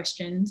type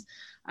questions.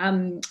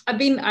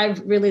 I've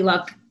really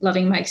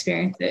loving my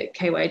experience at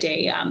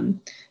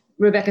KYD.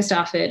 Rebecca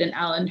Stafford and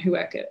Alan, who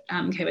work at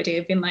KYD,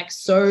 have been like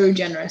so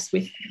generous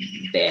with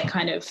their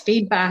kind of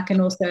feedback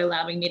and also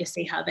allowing me to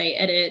see how they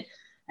edit.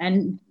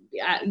 And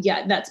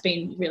that's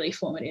been really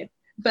formative.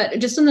 But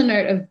just on the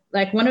note of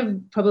like one of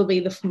probably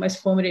the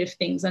most formative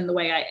things and the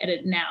way I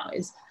edit now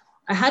is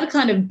I had a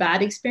kind of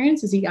bad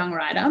experience as a young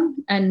writer,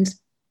 and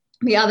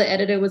the other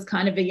editor was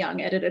kind of a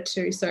young editor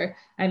too. So,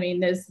 I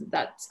mean,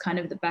 that's kind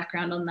of the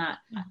background on that.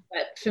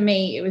 But for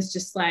me, it was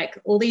just like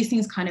all these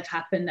things kind of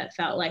happened that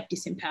felt like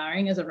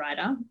disempowering as a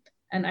writer.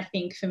 And I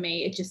think for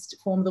me, it just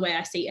formed the way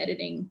I see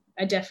editing.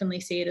 I definitely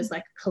see it as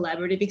like a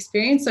collaborative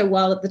experience. So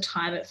while at the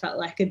time it felt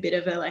like a bit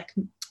of a like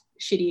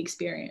shitty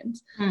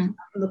experience, I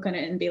look at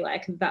it and be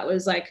like, that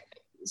was like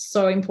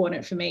so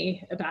important for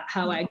me about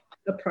how I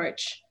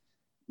approach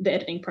the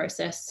editing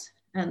process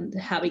and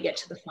how we get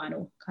to the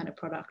final kind of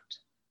product.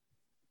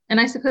 And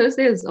I suppose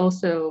there's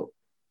also,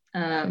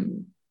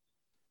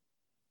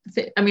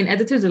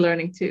 editors are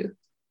learning too.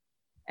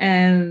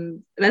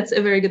 And that's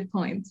a very good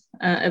point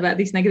about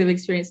these negative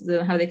experiences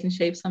and how they can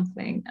shape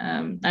something.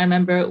 I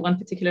remember one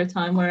particular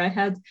time where I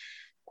had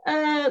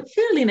a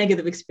fairly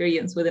negative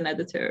experience with an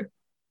editor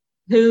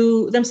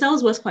who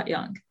themselves was quite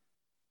young.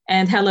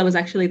 And Hella was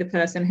actually the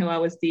person who I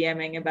was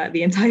DMing about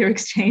the entire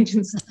exchange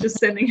and just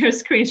sending her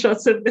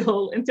screenshots of the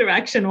whole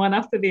interaction one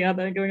after the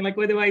other and going like,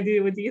 what do I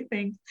do? What do you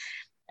think?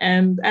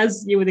 And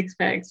as you would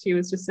expect, she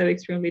was just so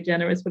extremely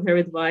generous with her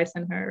advice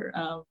and her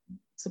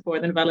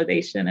support and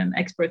validation and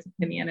expert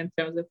opinion in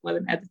terms of what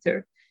an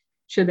editor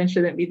should and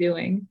shouldn't be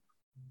doing.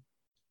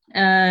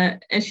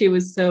 And she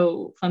was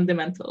so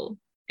fundamental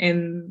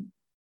in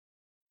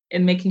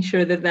making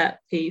sure that that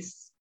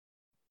piece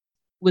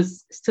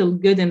was still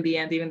good in the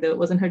end, even though it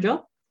wasn't her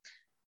job.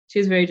 She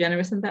was very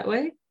generous in that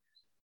way.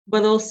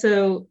 But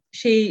also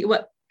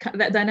what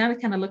that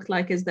dynamic kind of looked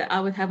like is that I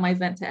would have my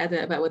vent to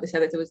Edda about what this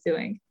editor was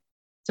doing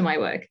to my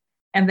work.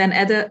 And then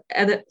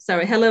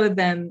Hella would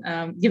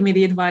then give me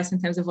the advice in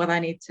terms of what I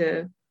need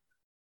to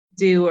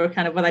do or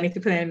kind of what I need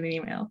to put in an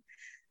email.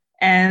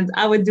 And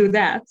I would do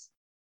that.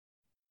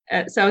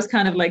 So I was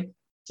kind of like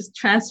just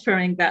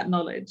transferring that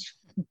knowledge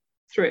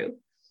through.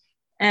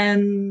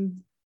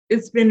 And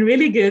it's been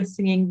really good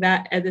seeing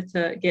that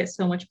editor get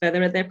so much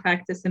better at their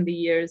practice in the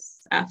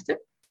years after.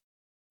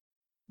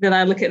 That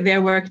I look at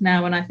their work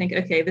now and I think,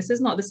 okay, this is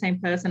not the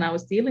same person I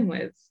was dealing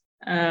with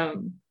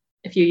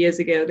a few years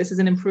ago. This is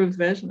an improved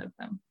version of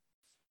them.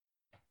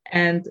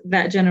 And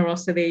that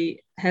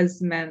generosity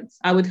has meant,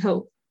 I would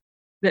hope,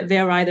 that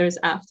their writers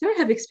after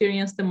have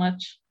experienced a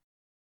much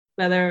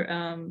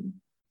better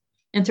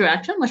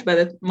interaction, much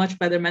better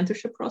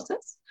mentorship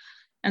process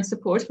and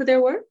support for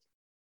their work.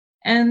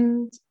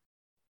 And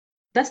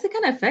that's the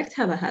kind of effect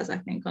Heather has, I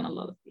think, on a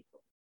lot of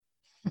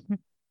people.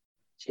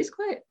 She's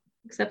quite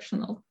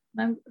exceptional.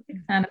 I'm a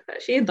big fan of her.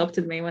 She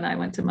adopted me when I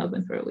went to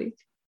Melbourne for a week.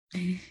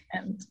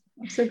 And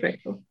I'm so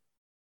grateful.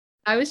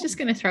 I was just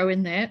going to throw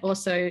in there,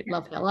 also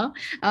love Ella,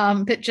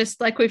 but just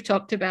like we've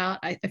talked about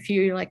a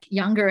few like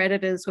younger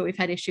editors where we've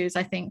had issues,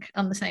 I think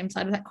on the same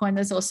side of that coin,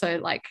 there's also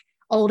like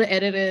older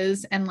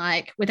editors, and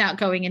like without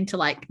going into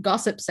like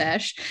gossip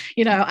sesh,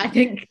 I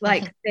think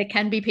like there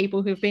can be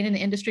people who've been in the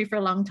industry for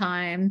a long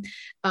time,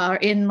 are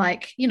in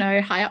like,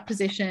 high up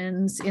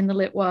positions in the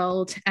lit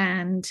world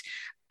and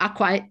are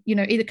quite,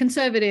 either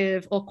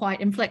conservative or quite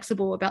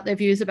inflexible about their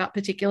views about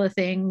particular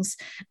things.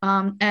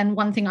 And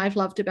one thing I've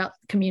loved about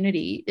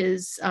community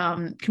is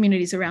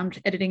communities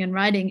around editing and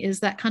writing is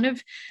that kind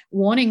of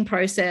warning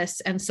process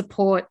and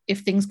support if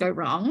things go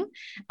wrong.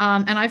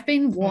 And I've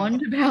been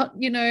warned about,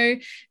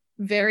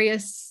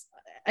 various,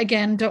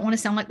 again, don't want to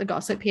sound like the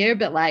gossip here,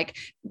 but like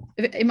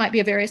it might be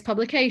a various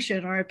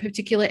publication or a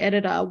particular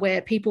editor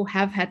where people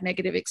have had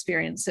negative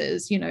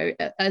experiences,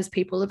 as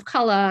people of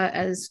color,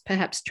 as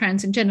perhaps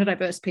trans and gender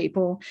diverse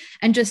people,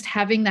 and just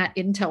having that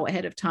intel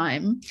ahead of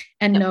time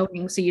and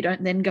knowing so you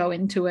don't then go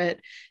into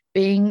it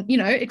being,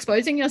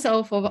 exposing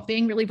yourself or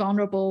being really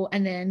vulnerable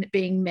and then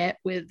being met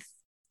with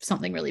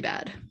something really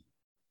bad.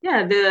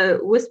 Yeah, the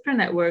Whisper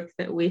network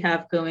that we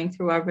have going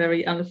through our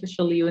very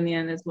unofficial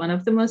union is one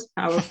of the most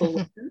powerful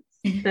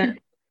weapons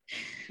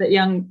that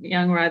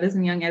young writers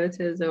and young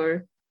editors,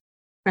 or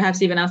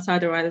perhaps even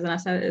outsider writers and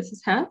outsider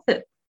editors have.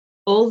 That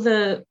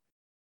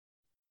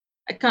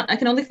I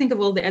can only think of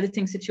all the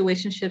editing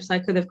situationships I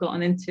could have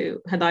gotten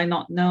into had I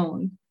not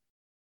known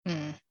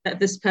that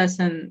this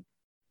person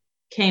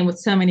came with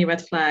so many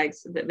red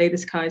flags that they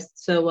disguised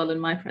so well in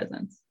my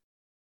presence.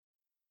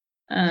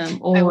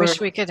 I wish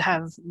we could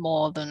have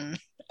more than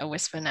a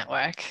Whisper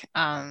network.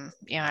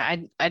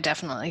 I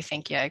definitely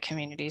think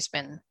community's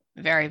been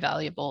very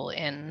valuable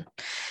in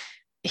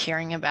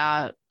hearing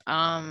about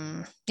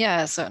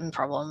certain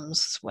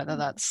problems, whether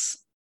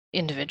that's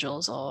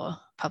individuals or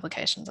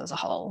publications as a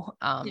whole.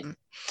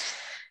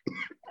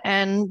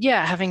 And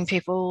having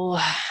people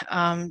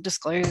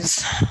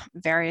disclose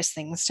various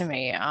things to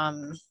me,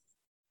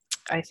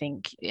 I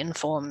think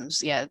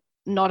informs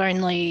not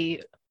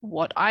only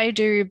what I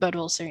do, but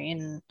also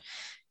in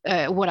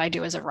what I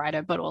do as a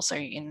writer, but also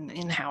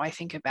in how I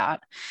think about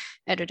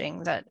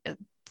editing. That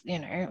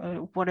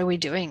what are we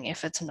doing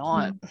if it's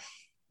not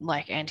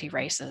like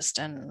anti-racist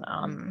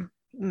and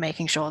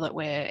making sure that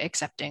we're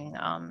accepting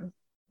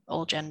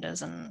all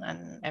genders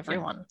and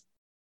everyone.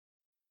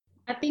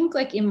 I think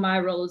like in my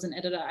role as an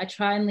editor, I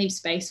try and leave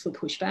space for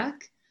pushback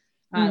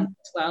as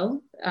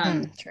well.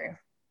 True.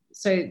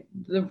 So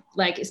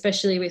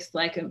especially with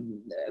like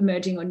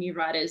emerging or new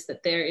writers,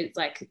 that there is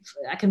like,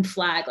 I can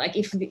flag, like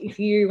if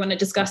you want to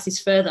discuss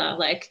this further,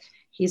 like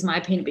here's my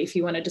opinion, but if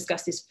you want to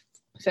discuss this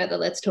further,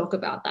 let's talk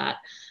about that.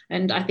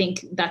 And I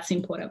think that's an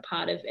important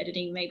part of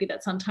editing, maybe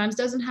that sometimes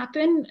doesn't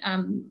happen.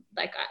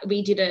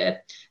 We did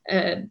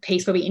a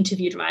piece where we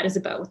interviewed writers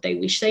about what they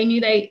wish they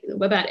knew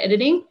about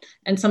editing,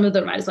 and some of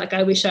the writers like,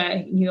 I wish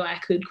I knew I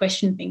could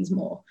question things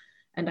more.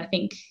 And I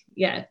think,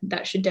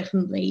 that should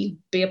definitely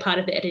be a part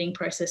of the editing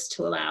process,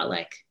 to allow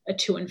like a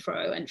to and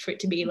fro, and for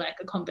it to be like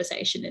a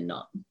conversation and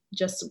not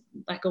just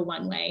like a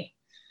one-way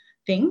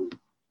thing.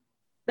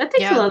 That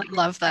takes a lot. I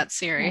love that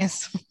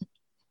series.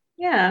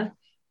 Yeah.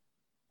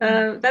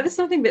 That is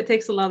something that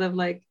takes a lot of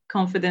like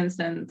confidence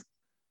and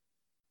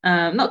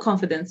not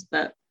confidence,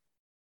 but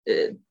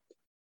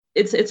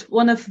it's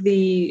one of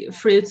the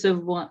fruits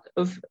of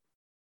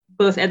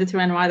both editor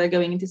and writer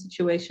going into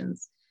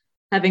situations,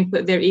 having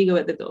put their ego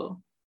at the door.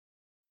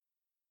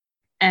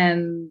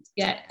 And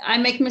yeah, I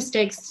make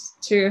mistakes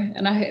too,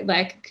 and I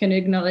like can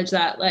acknowledge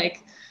that.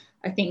 Like,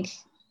 I think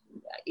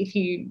if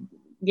you,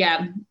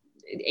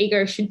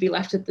 ego should be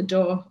left at the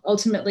door.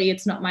 Ultimately,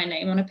 it's not my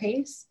name on a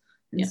piece,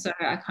 and so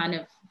I kind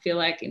of feel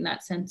like in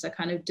that sense, I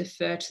kind of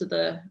defer to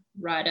the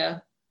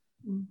writer,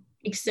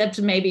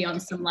 except maybe on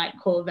some like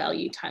core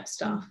value type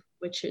stuff,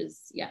 which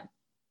is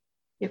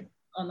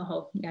on the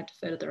whole,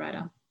 defer to the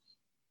writer.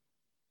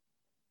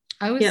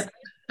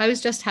 I was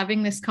just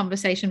having this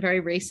conversation very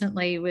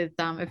recently with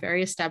a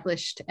very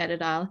established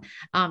editor,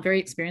 very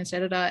experienced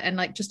editor, and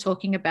like just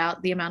talking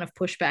about the amount of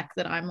pushback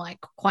that I'm like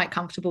quite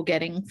comfortable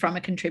getting from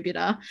a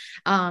contributor,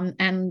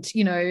 and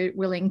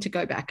willing to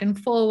go back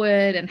and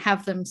forward and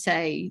have them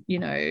say,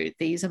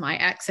 these are my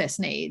access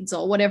needs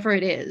or whatever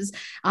it is,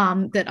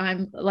 that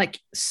I'm like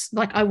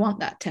I want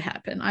that to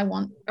happen. I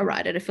want a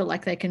writer to feel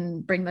like they can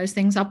bring those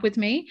things up with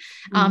me.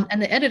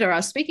 And the editor I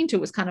was speaking to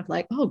was kind of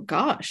like, oh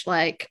gosh,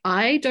 like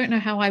I don't know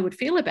how I would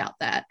feel about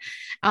that.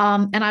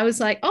 And I was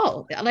like,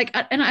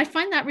 and I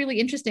find that really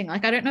interesting.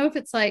 Like, I don't know if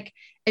it's like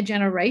a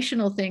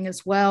generational thing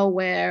as well,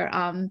 where,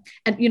 and,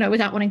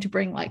 without wanting to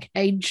bring like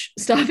age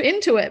stuff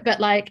into it, but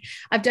like,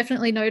 I've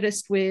definitely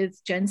noticed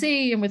with Gen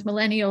Z and with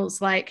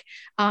millennials, like,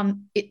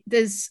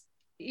 there's,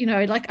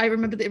 like I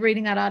remember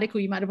reading that article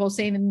you might have all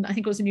seen, and I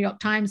think it was the New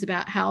York Times,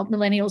 about how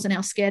millennials are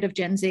now scared of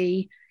Gen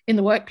Z in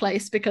the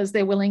workplace because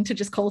they're willing to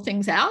just call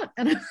things out.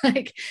 And I'm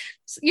like,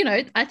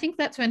 I think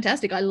that's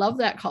fantastic. I love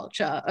that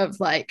culture of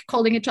like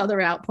calling each other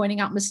out, pointing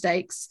out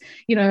mistakes,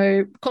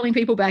 calling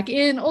people back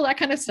in, all that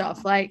kind of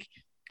stuff. Like,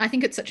 I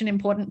think it's such an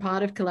important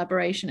part of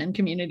collaboration and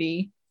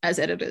community as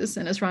editors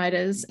and as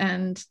writers.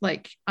 And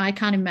like, I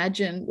can't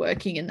imagine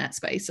working in that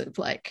space of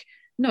like,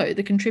 no,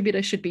 the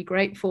contributor should be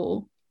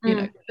grateful,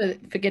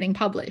 for getting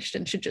published,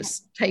 and should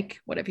just take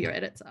whatever your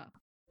edits are.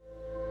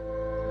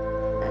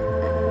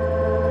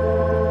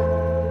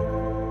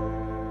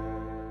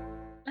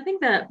 I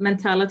think that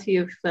mentality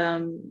of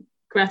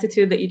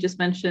gratitude that you just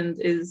mentioned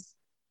is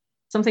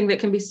something that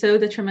can be so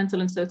detrimental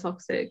and so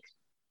toxic,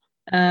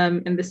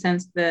 in the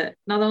sense that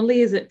not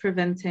only is it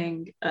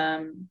preventing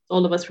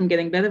all of us from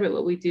getting better at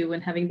what we do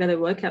and having better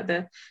work out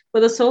there,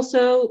 but it's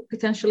also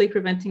potentially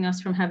preventing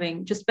us from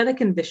having just better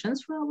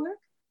conditions for our work.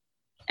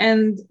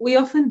 And we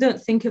often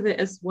don't think of it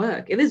as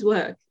work. It is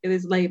work, it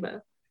is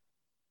labor.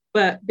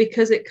 But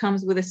because it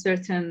comes with a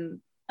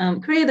certain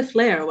creative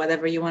flair, or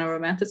whatever you want to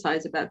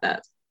romanticize about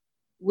that,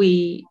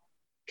 we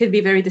could be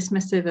very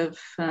dismissive of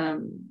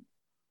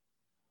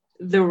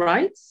the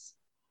rights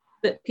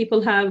that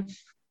people have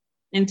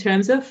in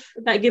terms of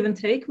that give and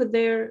take with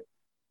the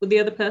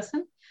other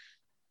person.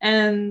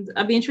 And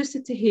I'd be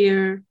interested to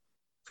hear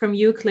from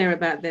you, Clare,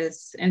 about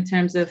this in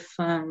terms of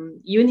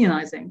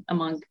unionizing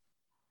among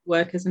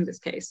workers in this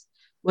case,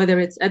 whether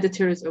it's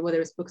editors or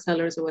whether it's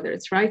booksellers or whether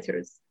it's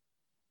writers.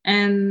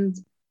 And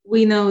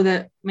we know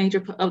that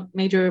major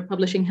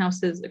publishing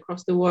houses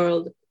across the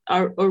world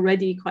are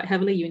already quite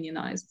heavily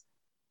unionized,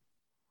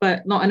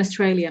 but not in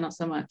Australia, not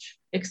so much,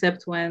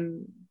 except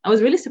when I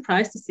was really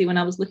surprised to see when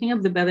I was looking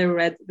up the Better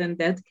Read Than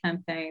Dead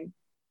campaign,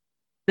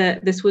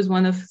 that this was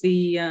one of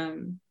the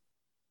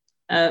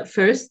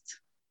first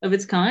of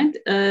its kind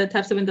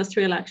types of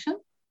industrial action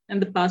in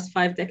the past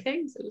 5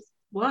 decades. It was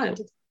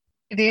wild.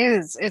 It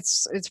is.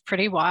 It's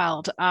pretty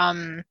wild.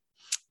 There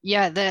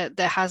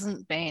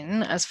hasn't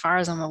been, as far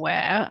as I'm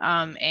aware,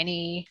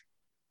 any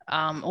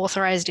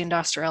authorized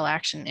industrial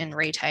action in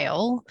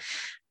retail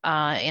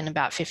in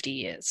about 50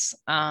 years.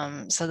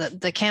 So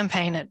that the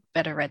campaign at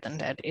Better Read Than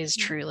Dead is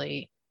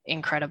truly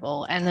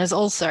incredible. And there's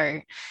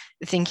also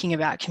thinking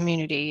about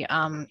community,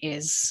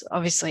 is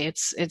obviously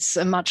it's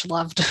a much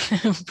loved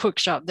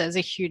bookshop. There's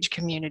a huge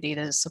community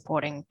that is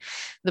supporting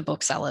the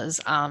booksellers.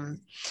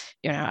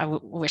 I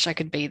wish I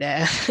could be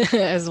there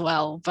as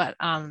well, but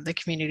the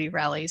community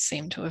rallies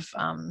seem to have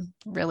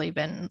really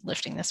been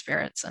lifting the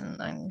spirits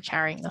and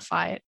carrying the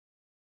fight.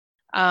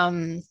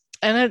 And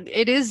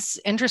it is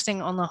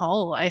interesting on the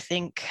whole. I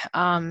think,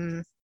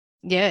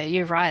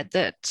 you're right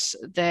that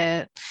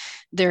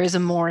there is a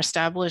more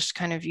established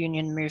kind of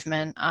union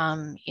movement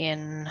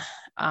in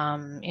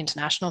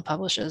international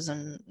publishers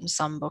and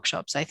some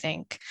bookshops, I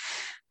think,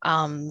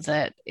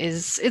 that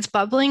it's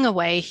bubbling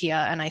away here.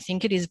 And I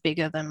think it is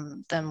bigger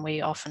than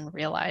we often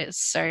realize.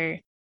 So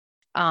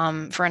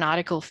for an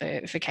article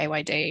for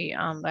KYD,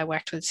 I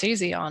worked with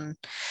Suzy on,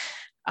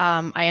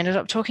 I ended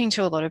up talking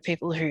to a lot of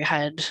people who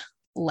had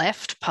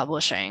left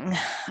publishing,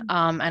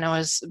 and I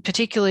was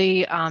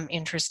particularly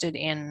interested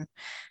in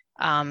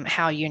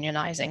how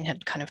unionizing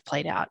had kind of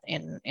played out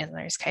in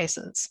those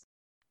cases.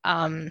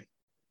 And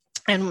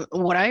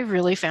what I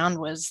really found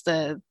was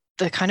the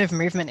kind of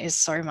movement is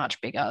so much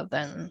bigger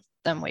than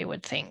we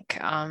would think.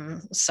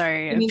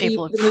 So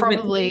people have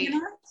probably,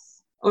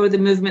 or the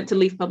movement to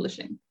leave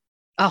publishing.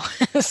 Oh,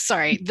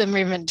 sorry, the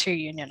movement to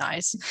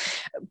unionize,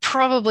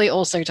 probably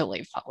also to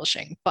leave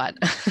publishing, but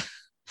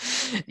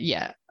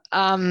yeah.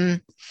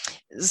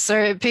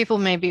 So people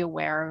may be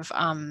aware of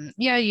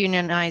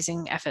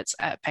unionizing efforts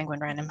at Penguin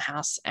Random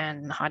House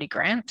and Hardy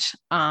Grant.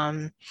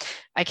 I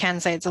can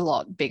say it's a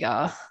lot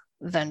bigger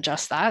than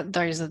just that.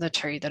 Those are the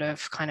two that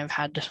have kind of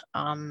had,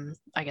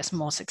 I guess,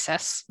 more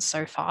success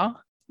so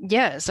far.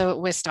 Yeah, so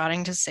we're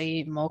starting to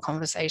see more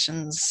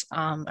conversations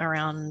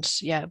around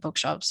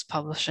bookshops,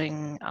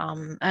 publishing,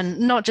 and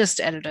not just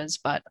editors,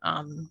 but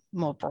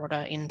more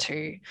broader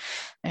into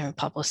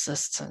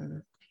publicists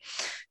and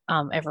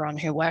everyone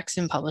who works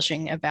in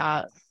publishing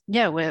about,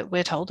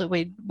 we're told that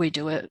we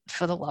do it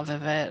for the love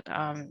of it,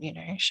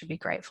 should be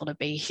grateful to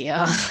be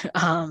here.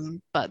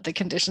 But the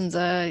conditions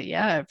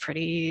are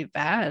pretty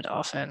bad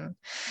often.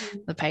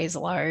 The pay's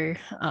low.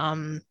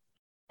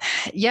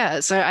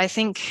 So I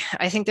think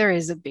there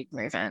is a big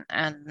movement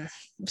and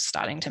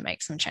starting to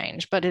make some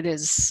change, but it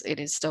is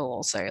still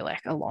also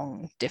like a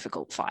long,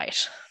 difficult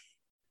fight.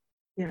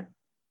 Yeah.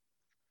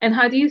 And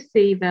how do you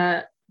see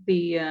that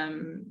the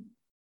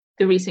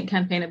recent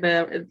campaign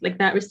about like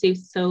that received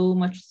so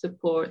much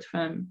support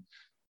from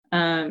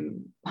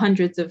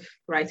hundreds of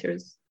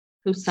writers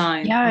who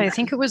signed? Yeah, I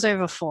think it was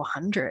over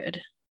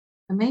 400.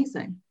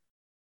 Amazing.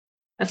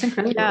 That's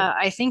incredible. Yeah,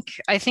 I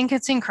think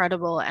it's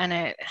incredible,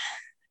 and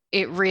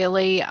it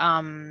really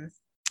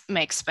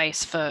makes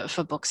space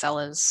for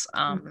booksellers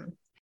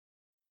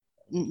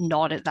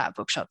not at that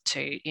bookshop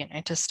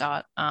to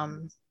start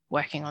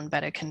working on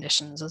better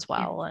conditions as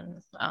well,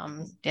 and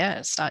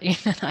start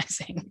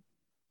unionizing.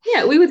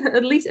 Yeah, we would at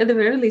the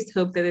very least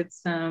hope that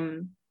it's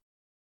kind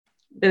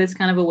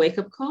of a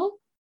wake-up call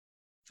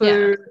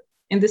for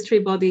industry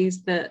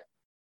bodies that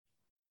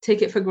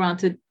take it for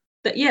granted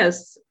that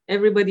yes,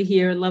 everybody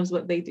here loves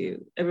what they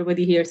do.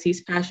 Everybody here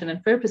sees passion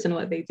and purpose in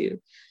what they do.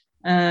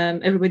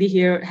 Everybody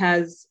here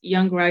has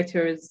young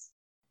writers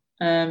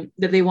that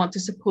they want to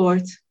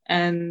support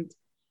and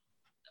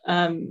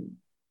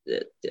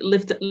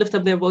lift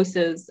up their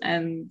voices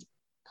and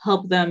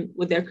help them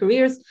with their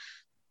careers.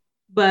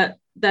 But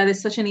that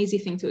is such an easy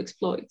thing to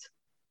exploit.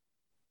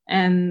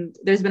 And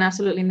there's been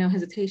absolutely no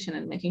hesitation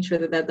in making sure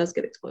that does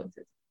get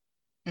exploited.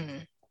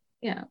 Mm-hmm.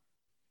 Yeah.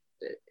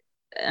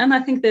 And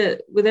I think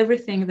that with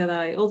everything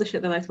all the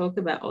shit that I talk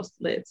about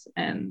Ostlit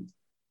and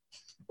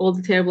all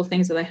the terrible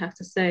things that I have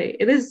to say,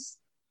 it has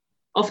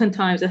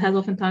oftentimes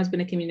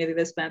been a community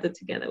that's banded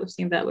together. We've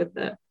seen that with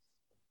the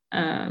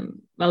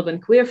Melbourne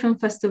Queer Film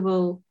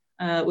Festival.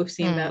 We've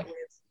seen that with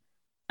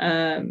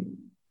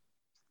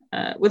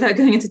without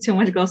going into too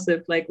much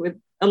gossip, like with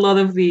a lot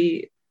of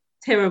the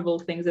terrible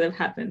things that have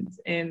happened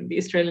in the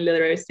Australian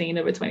literary scene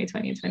over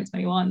 2020 and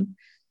 2021.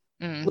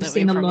 We've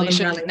seen a lot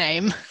of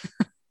name.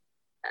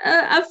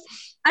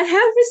 I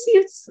have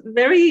received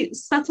very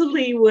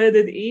subtly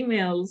worded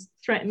emails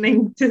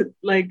threatening to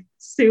like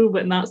sue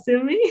but not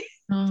sue me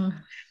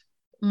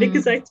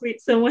because I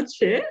tweet so much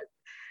shit.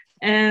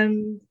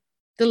 And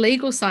the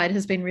legal side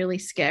has been really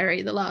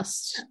scary the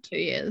last 2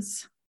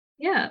 years.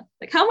 Yeah,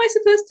 like how am I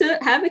supposed to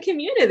have a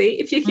community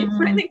if you keep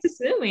threatening to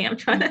sue me? I'm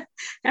trying to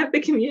have the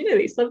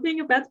community. Stop being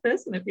a bad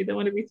person if you don't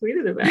want to be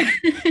tweeted about.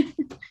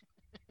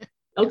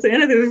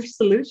 Alternative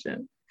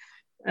solution.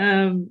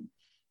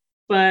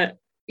 But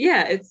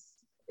yeah,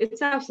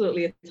 it's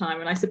absolutely a time.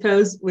 And I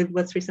suppose with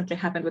what's recently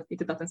happened with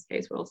Peter Dutton's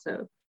case,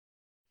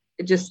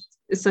 it just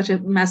is such a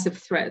massive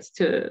threat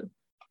to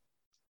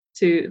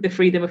the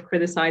freedom of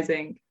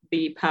criticizing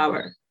the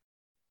power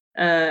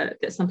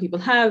that some people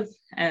have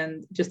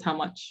and just how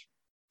much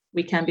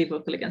we can be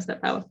vocal against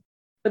that power.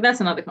 But that's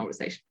another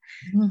conversation.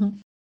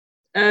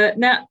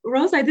 Now,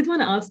 Rose, I did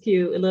want to ask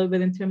you a little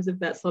bit in terms of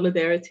that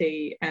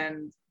solidarity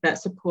and that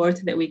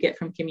support that we get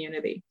from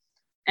community.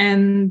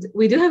 And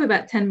we do have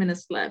about 10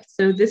 minutes left.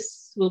 So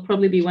this will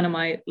probably be one of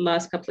my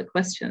last couple of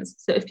questions.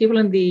 So if people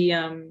in the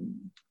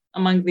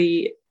among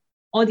the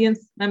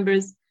audience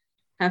members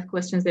have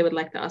questions they would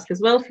like to ask as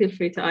well, feel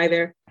free to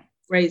either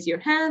raise your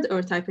hand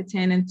or type it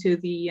into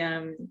the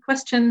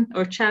question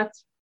or chat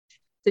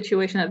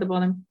situation at the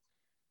bottom.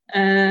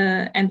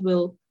 And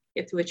we'll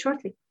get to it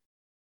shortly.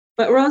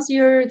 But Roz,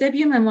 your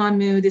debut memoir,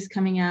 Mood, is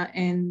coming out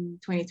in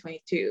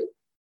 2022.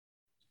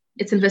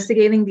 It's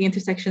investigating the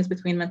intersections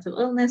between mental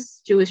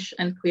illness, Jewish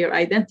and queer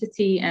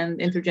identity, and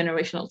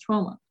intergenerational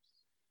trauma.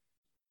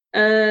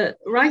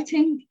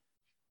 Writing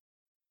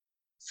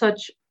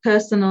such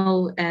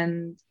personal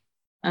and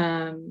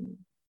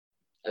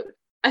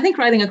I think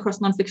writing across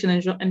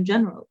nonfiction in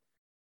general,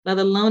 let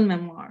alone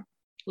memoir,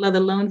 let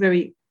alone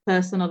very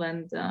personal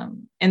and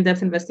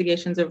in-depth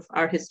investigations of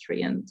our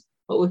history and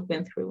what we've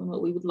been through and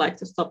what we would like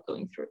to stop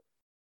going through.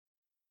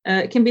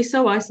 It can be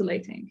so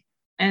isolating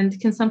and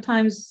can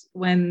sometimes,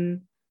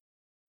 when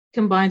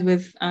combined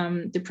with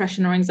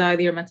depression or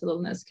anxiety or mental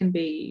illness, can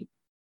be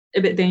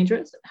a bit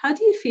dangerous. How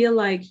do you feel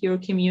like your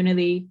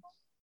community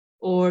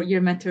or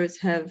your mentors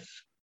have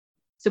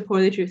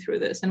supported you through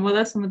this? And what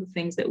are some of the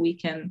things that we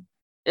can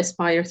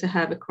aspire to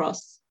have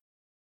across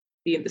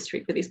the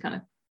industry for these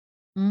kind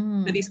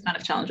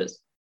of challenges?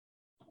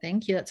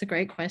 Thank you. That's a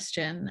great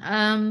question.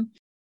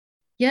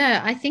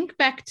 Yeah, I think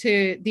back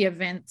to the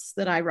events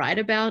that I write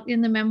about in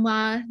the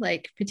memoir,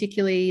 like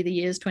particularly the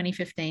years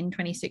 2015,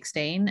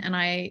 2016. And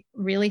I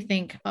really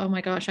think, oh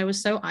my gosh, I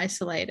was so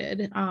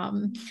isolated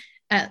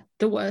at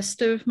the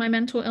worst of my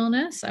mental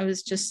illness. I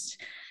was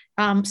just,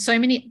 so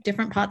many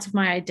different parts of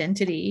my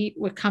identity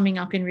were coming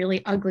up in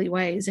really ugly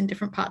ways in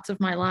different parts of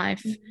my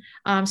life.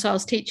 So I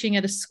was teaching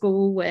at a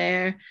school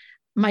where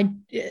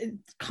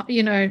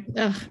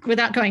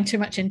without going too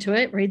much into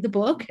it, read the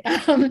book,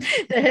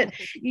 that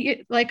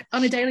like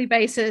on a daily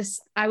basis,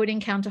 I would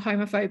encounter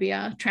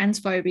homophobia,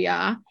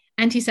 transphobia,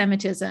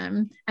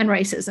 anti-Semitism, and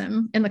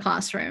racism in the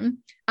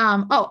classroom.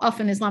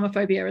 Often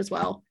Islamophobia as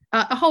well.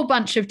 A whole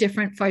bunch of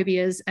different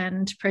phobias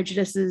and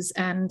prejudices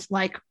and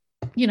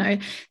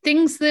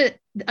things that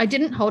I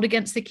didn't hold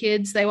against the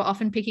kids. They were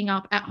often picking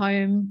up at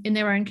home in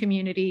their own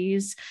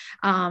communities,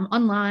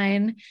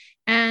 online.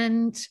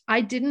 And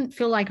I didn't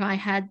feel like I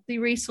had the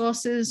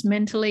resources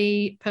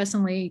mentally,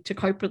 personally, to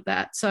cope with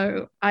that.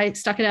 So I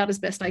stuck it out as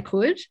best I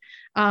could.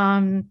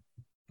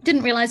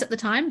 Didn't realize at the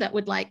time that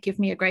would give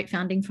me a great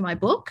founding for my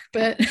book.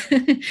 But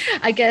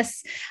I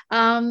guess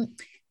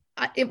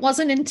it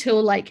wasn't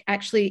until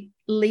actually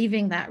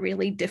leaving that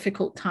really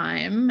difficult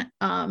time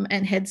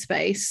and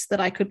headspace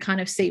that I could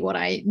kind of see what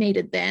I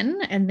needed then,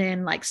 and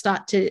then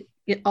start to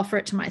offer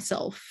it to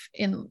myself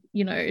in,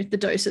 the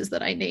doses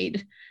that I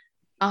need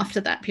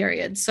after that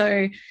period.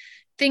 So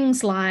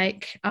things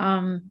like,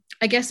 I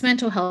guess,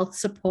 mental health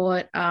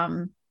support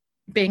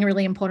being a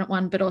really important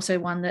one, but also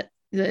one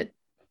that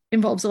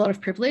involves a lot of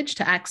privilege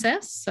to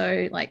access.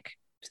 So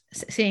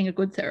seeing a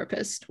good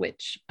therapist,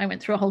 which I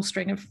went through a whole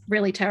string of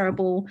really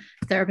terrible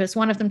therapists.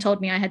 One of them told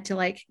me I had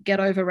to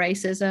get over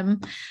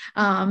racism,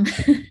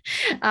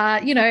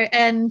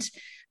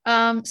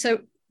 so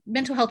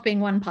mental health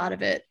being one part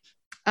of it.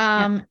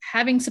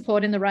 Having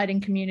support in the writing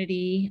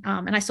community.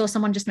 And I saw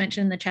someone just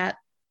mention in the chat,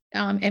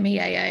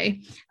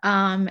 MEAA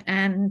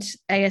and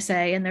ASA,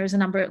 and there's a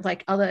number of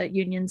other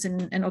unions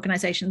and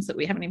organizations that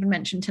we haven't even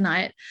mentioned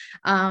tonight.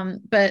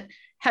 But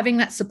having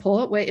that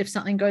support where if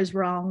something goes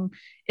wrong,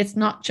 it's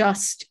not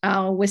just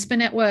our Whisper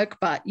network,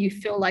 but you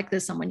feel like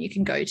there's someone you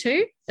can go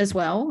to as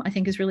well, I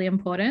think is really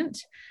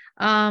important.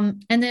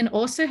 And then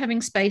also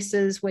having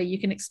spaces where you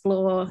can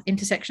explore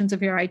intersections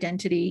of your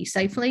identity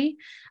safely.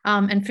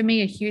 And for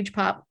me, a huge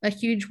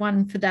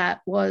one for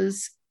that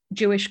was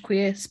Jewish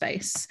queer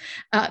spaces.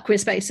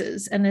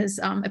 And there's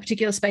a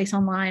particular space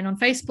online on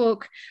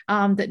Facebook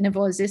that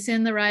Nivor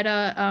Zissin, the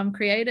writer,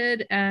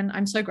 created. And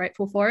I'm so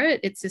grateful for it.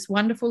 It's this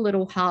wonderful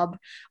little hub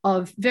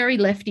of very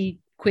lefty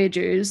queer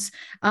Jews.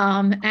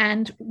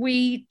 And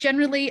we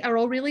generally are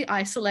all really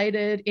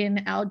isolated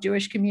in our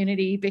Jewish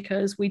community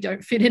because we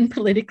don't fit in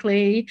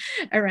politically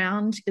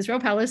around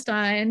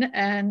Israel-Palestine.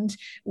 And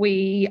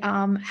we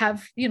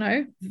have,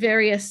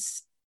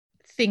 various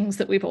things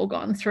that we've all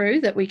gone through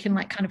that we can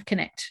kind of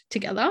connect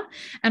together.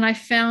 And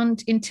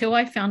until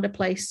I found a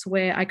place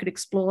where I could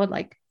explore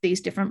these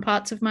different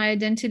parts of my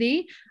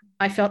identity,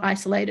 I felt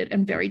isolated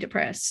and very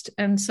depressed.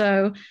 And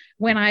so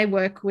when I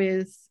work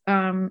with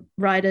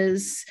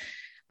writers,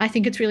 I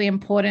think it's really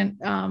important,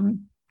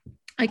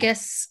 I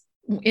guess,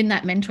 in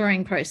that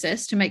mentoring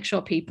process to make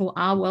sure people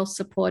are well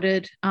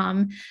supported.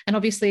 And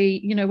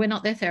obviously, we're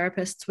not their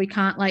therapists. We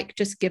can't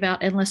just give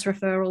out endless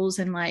referrals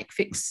and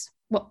fix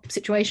what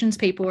situations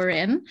people are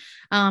in.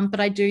 But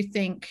I do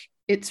think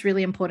it's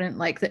really important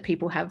that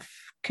people have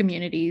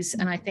communities.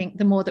 And I think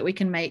the more that we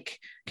can make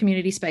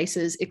community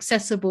spaces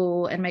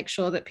accessible and make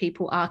sure that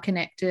people are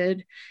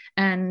connected.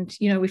 And,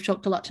 we've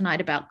talked a lot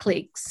tonight about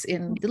cliques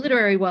in the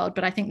literary world,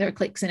 but I think there are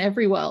cliques in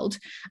every world.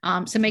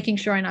 So making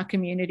sure in our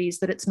communities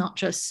that it's not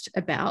just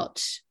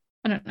about,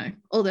 I don't know,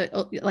 all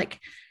the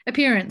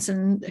appearance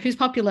and who's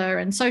popular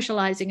and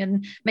socializing,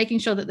 and making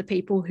sure that the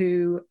people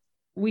who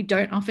we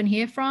don't often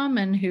hear from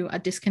and who are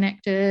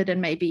disconnected and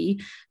maybe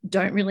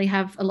don't really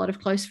have a lot of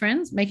close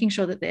friends, making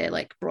sure that they're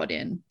brought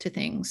in to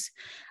things.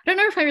 I don't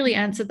know if I really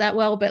answered that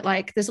well, but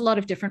there's a lot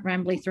of different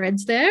rambly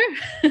threads there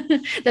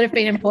that have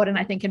been important,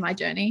 I think, in my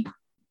journey.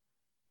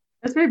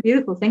 That's very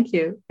beautiful. Thank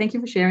you. Thank you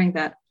for sharing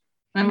that.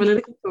 I'm really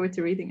looking forward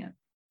to reading it.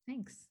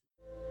 Thanks.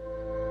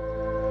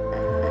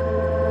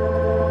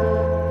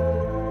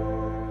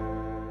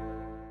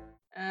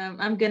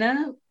 I'm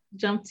gonna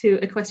jump to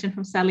a question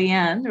from Sally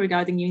Ann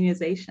regarding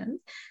unionization,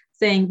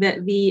 saying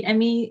that the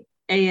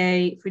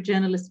MEAA for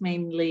journalists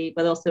mainly,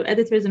 but also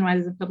editors and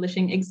writers in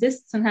publishing,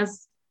 exists and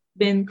has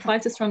been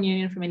quite a strong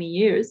union for many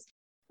years,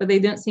 but they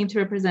don't seem to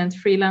represent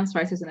freelance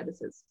writers and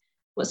editors.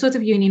 What sort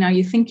of union are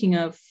you thinking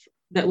of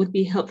that would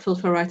be helpful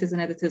for writers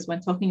and editors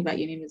when talking about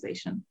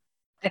unionization?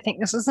 I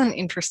think this is an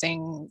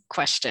interesting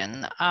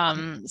question.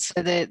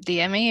 So the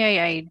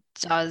MEAA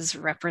does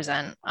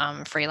represent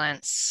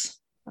freelance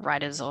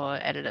writers or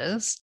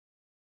editors.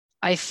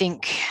 I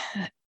think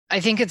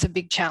it's a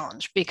big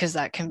challenge because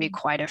that can be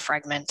quite a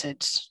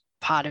fragmented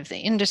part of the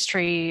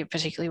industry,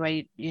 particularly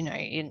where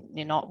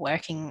you're not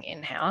working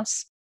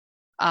in-house.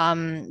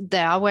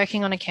 They are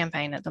working on a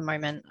campaign at the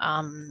moment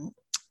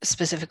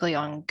specifically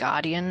on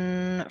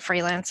Guardian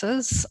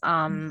freelancers.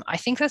 I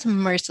think that's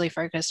mostly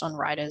focused on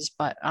writers,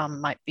 but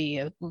might be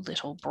a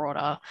little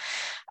broader.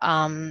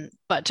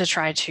 But to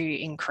try to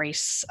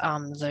increase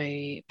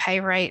the pay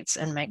rates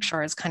and make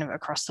sure it's kind of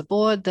across the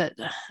board, that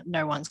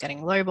no one's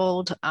getting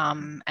lowballed.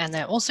 And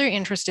they're also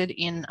interested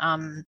in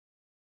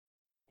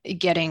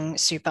getting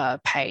super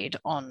paid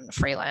on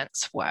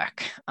freelance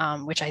work,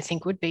 which I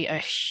think would be a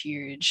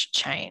huge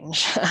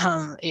change.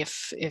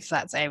 If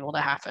that's able to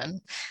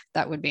happen,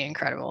 that would be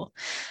incredible.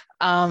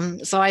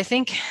 So I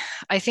think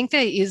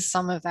there is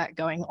some of that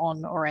going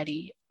on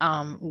already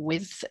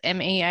with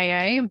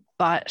MEAA,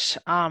 but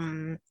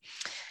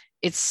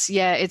it's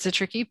a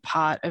tricky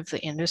part of the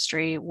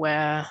industry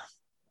where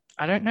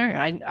I don't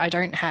know. I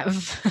don't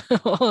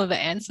have all of the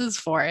answers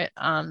for it.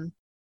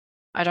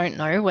 I don't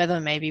know whether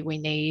maybe we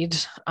need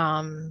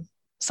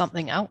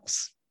something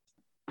else.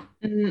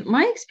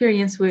 My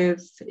experience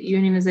with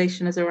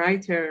unionization as a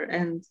writer,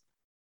 and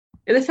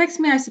it affects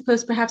me, I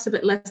suppose, perhaps a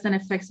bit less than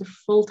it affects a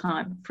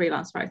full-time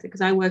freelance writer,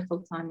 because I work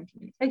full-time in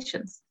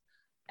communications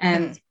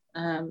and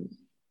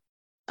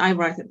I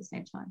write at the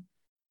same time.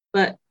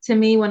 But to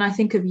me, when I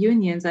think of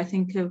unions, I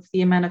think of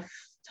the amount of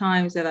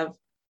times that I've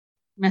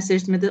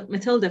messaged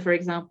Matilda, for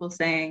example,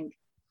 saying,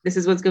 this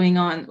is what's going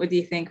on. What do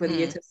you think? What are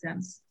your 2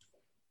 cents?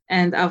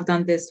 And I've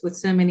done this with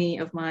so many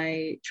of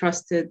my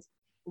trusted,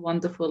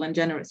 wonderful, and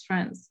generous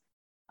friends.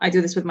 I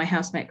do this with my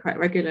housemate quite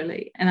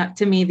regularly. And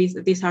to me,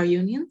 these are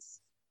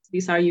unions.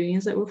 These are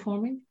unions that we're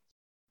forming.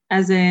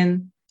 As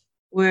in,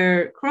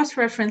 we're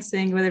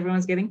cross-referencing whether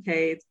everyone's getting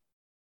paid.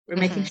 We're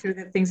making sure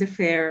that things are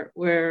fair.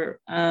 We're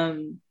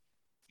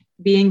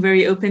being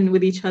very open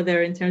with each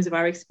other in terms of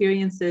our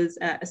experiences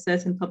at a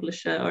certain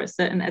publisher or a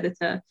certain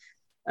editor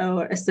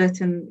or a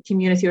certain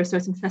community or a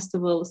certain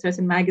festival, a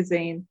certain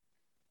magazine.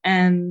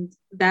 And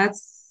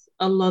that's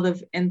a lot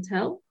of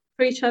intel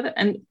for each other.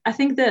 And I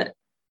think that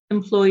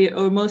employer,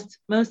 or most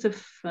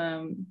of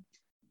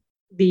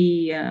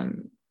the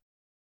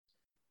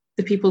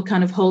people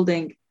kind of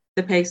holding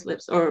the pay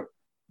slips, or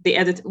the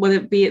edit, whether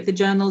it be it the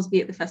journals, be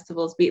it the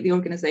festivals, be it the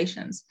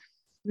organizations,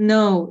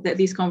 know that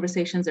these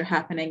conversations are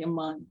happening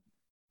among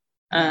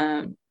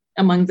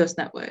those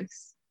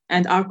networks,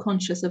 and are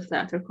conscious of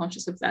that.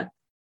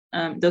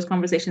 Those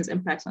conversations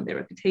impact on their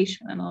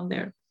reputation and on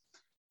their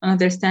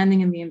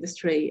standing in the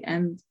industry,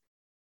 and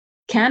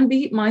can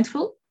be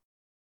mindful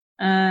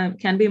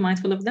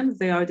of them if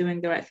they are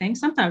doing the right thing.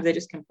 Sometimes they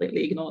just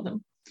completely ignore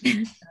them.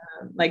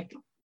 Like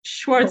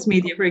Schwartz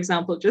Media, for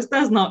example, just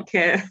does not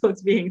care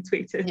what's being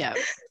tweeted.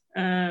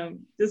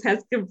 Just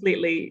has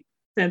completely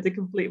turned a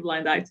complete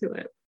blind eye to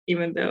it,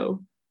 even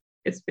though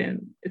it's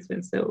been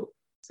so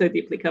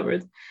deeply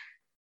covered.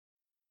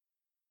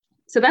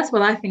 So that's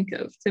what I think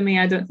of. To me,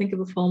 I don't think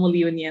of a formal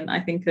union. I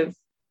think of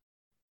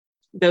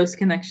those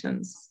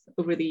connections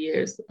over the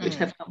years, which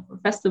have come from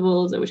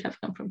festivals, or which have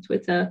come from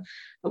Twitter,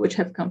 or which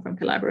have come from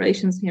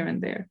collaborations here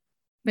and there.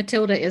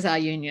 Matilda is our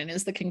union,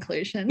 is the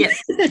conclusion.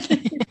 Yes.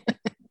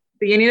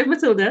 The Union of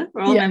Matilda,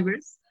 for all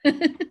members.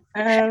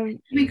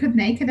 We could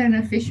make it an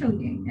official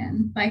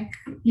union. Like,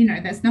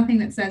 there's nothing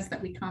that says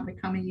that we can't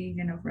become a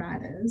union of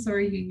writers or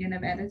a union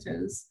of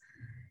editors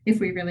if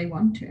we really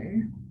want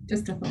to.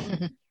 Just a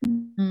thought.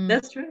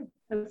 That's true.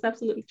 That's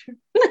absolutely true.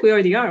 I feel like we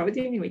already are. What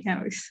do you mean we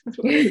can't?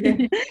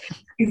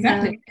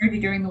 Exactly. We're already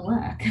doing the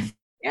work.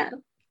 Yeah.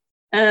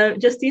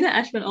 Justina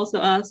Ashman also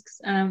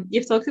asks,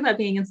 you've talked about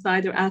being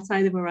inside or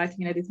outside of a writing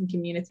and editing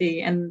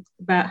community, and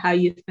about how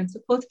you've been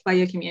supported by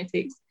your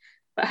communities.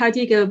 But how do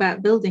you go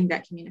about building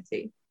that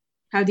community?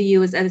 How do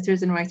you as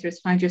editors and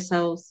writers find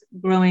yourselves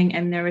growing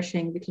and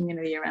nourishing the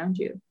community around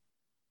you?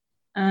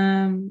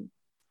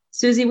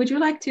 Suzy, would you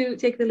like to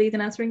take the lead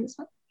in answering this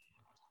one?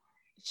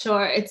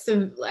 Sure. It's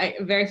a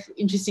very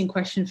interesting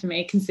question for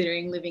me,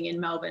 considering living in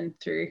Melbourne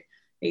through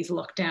these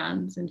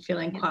lockdowns and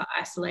feeling quite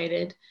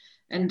isolated,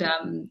 and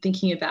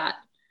thinking about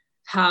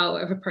how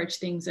I've approached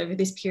things over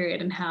this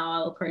period and how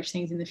I'll approach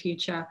things in the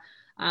future.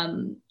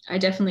 I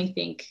definitely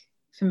think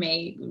for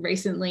me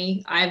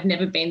recently, I've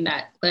never been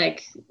that,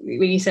 like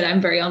when you said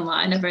I'm very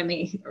online, I've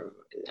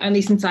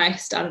only since I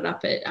started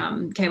up at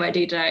KYD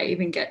did I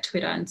even get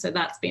Twitter. And so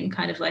that's been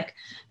kind of like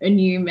a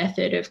new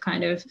method of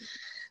kind of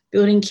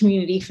building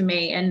community for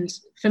me. And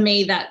for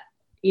me, that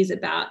is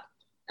about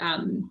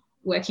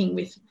working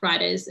with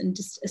writers and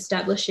just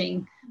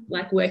establishing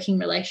like working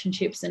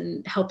relationships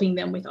and helping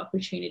them with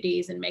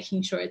opportunities, and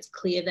making sure it's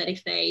clear that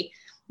if they,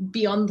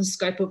 beyond the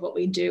scope of what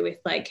we do with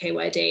like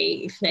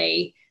KYD, if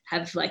they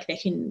have like, they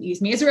can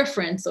use me as a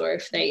reference, or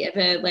if they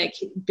ever like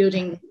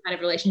building kind of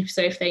relationships.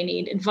 So if they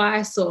need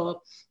advice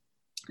or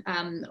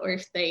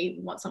if they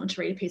want someone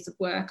to read a piece of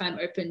work, I'm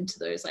open to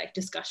those like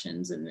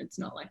discussions, and it's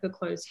not like a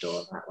closed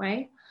door that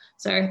way.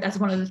 So that's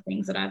one of the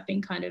things that I've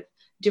been kind of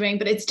doing,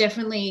 but it's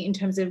definitely in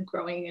terms of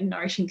growing and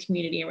nourishing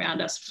community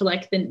around us for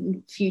like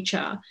the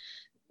future.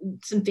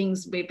 Some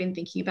things we've been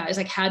thinking about is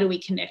like, how do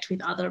we connect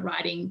with other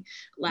writing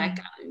like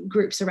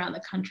groups around the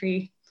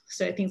country?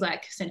 So things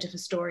like Centre for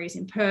Stories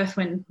in Perth,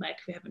 when like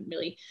we haven't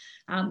really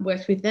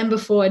worked with them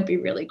before, it'd be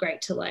really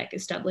great to like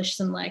establish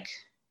some like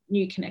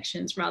new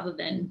connections rather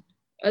than,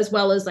 as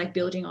well as like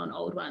building on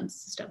old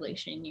ones,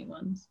 establishing new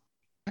ones.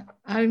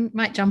 I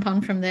might jump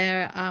on from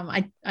there.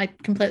 I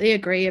completely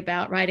agree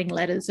about writing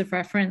letters of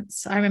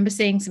reference. I remember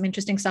seeing some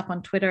interesting stuff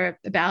on Twitter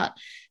about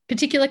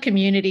particular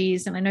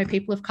communities, and I know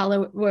people of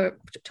color were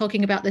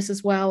talking about this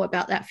as well,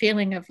 about that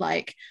feeling of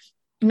like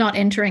not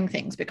entering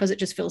things because it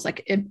just feels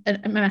like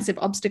a massive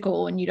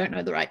obstacle and you don't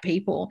know the right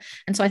people.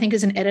 And so I think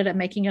as an editor,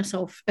 making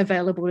yourself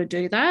available to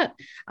do that,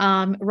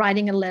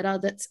 writing a letter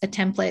that's a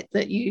template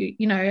that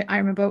I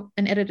remember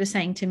an editor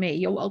saying to me,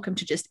 you're welcome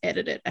to just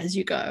edit it as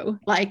you go.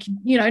 Like,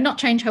 not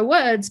change her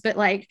words, but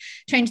like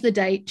change the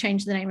date,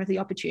 change the name of the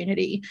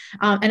opportunity.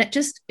 And it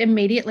just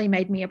immediately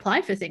made me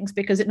apply for things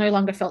because it no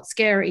longer felt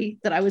scary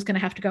that I was going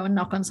to have to go and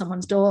knock on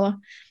someone's door.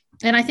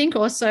 And I think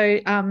also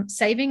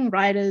saving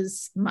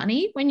writers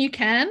money when you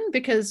can,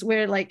 because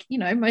we're like,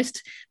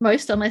 most,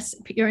 unless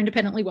you're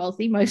independently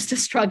wealthy, most are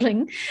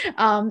struggling.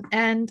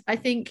 And I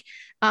think,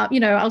 I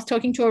was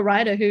talking to a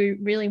writer who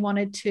really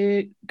wanted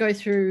to go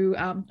through,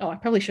 I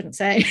probably shouldn't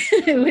say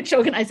which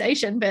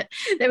organization, but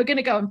they were going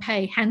to go and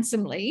pay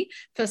handsomely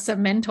for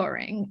some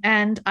mentoring.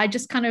 And I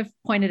just kind of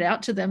pointed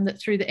out to them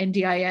that through the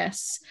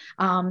NDIS,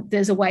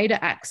 there's a way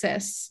to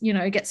access,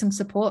 get some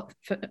support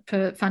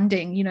for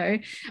funding,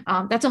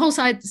 that's a whole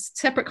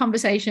separate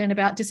conversation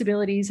about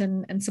disabilities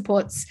and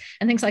supports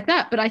and things like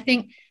that. But I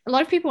think a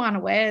lot of people aren't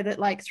aware that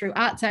like through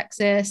Arts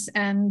Access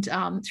and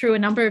through a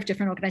number of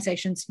different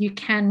organizations, you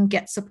can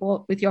get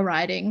support with your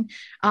writing.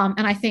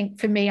 And I think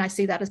for me, I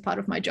see that as part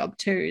of my job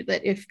too,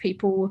 that if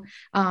people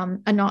are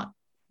not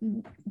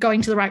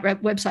going to the right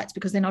websites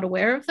because they're not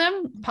aware of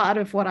them, part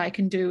of what I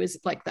can do is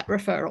like that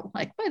referral,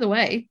 like, by the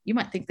way, you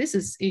might think this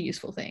is a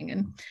useful thing.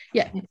 And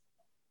yeah.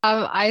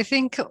 I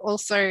think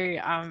also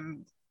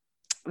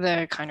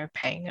the kind of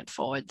paying it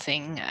forward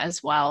thing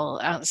as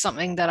well,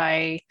 something that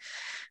I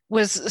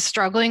was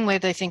struggling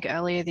with, I think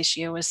earlier this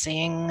year, was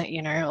seeing,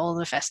 all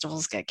the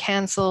festivals get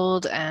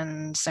cancelled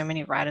and so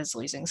many writers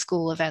losing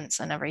school events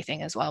and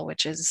everything as well,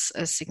 which is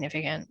a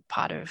significant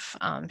part of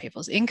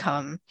people's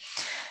income.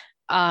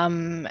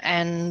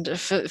 And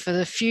for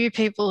the few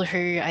people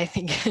who I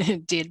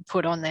think did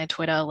put on their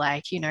Twitter,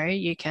 like,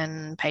 you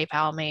can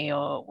PayPal me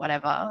or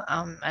whatever,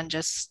 and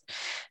just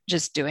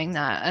doing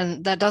that.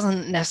 And that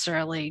doesn't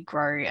necessarily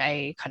grow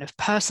a kind of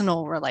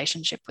personal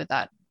relationship with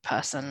that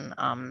person.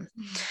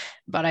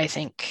 But I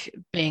think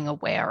being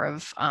aware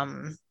of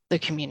the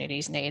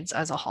community's needs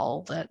as a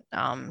whole, that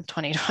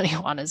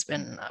 2021 has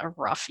been a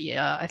rough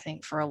year, I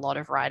think, for a lot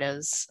of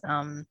writers.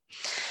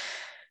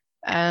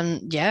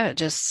 And yeah,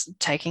 just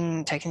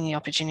taking the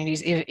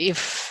opportunities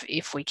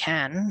if we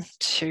can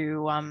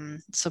to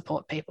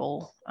support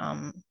people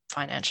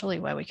financially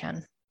where we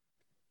can.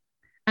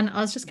 And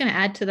I was just going to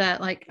add to that,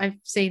 like I've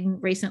seen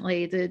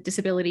recently the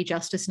Disability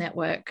Justice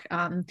Network,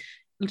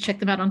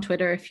 check them out on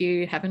Twitter if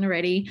you haven't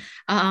already,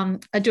 are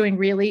doing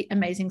really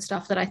amazing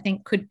stuff that I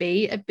think could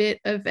be a bit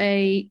of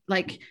a,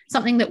 like,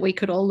 something that we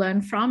could all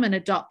learn from and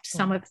adopt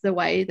some of the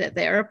way that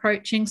they're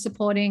approaching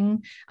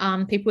supporting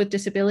people with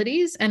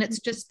disabilities. And it's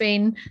just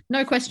been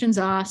no questions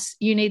asked.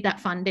 You need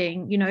that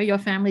funding, your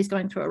family's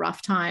going through a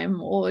rough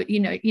time, or, you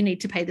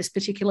need to pay this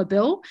particular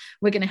bill.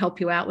 We're going to help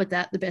you out with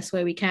that the best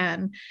way we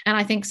can. And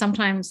I think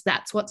sometimes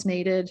that's what's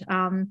needed.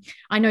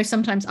 I know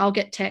sometimes I'll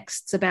get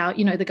texts about,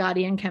 the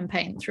Guardian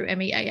campaign through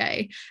MEAA,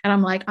 and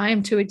I'm like, I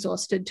am too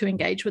exhausted to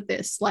engage with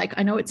this. Like,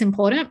 I know it's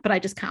important, but I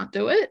just can't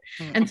do it.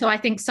 And so I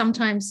think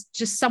sometimes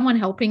just someone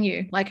helping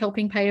you, like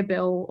helping pay a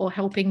bill, or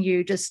helping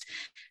you just,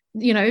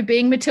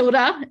 being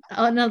Matilda,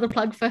 another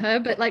plug for her,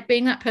 but like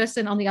being that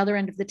person on the other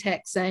end of the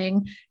text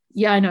saying,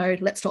 yeah, I know,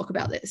 let's talk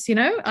about this.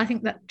 I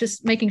think that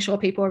just making sure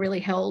people are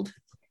really held.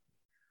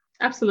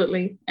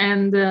 Absolutely.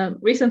 And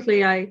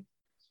recently I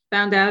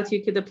found out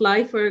you could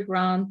apply for a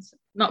grant,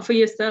 not for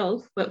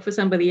yourself, but for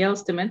somebody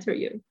else to mentor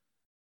you.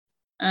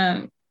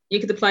 You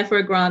could apply for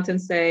a grant and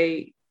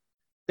say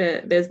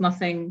that there's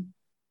nothing,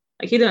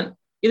 like you don't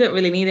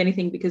really need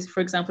anything because, for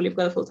example, you've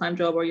got a full-time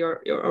job or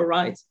you're all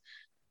right,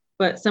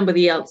 but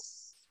somebody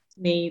else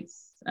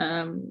needs,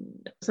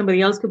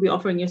 somebody else could be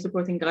offering you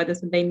support and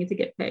guidance and they need to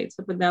get paid.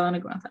 So put that on a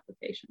grant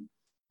application.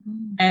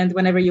 And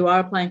whenever you are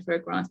applying for a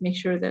grant, make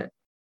sure that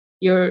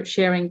you're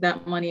sharing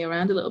that money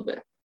around a little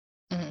bit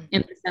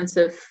in the sense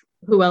of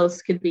who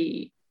else could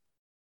be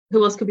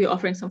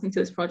offering something to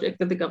this project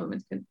that the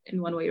government can,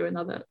 in one way or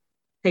another,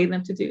 pay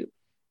them to do.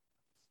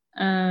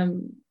 That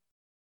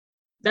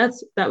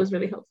was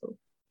really helpful.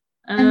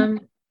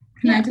 Can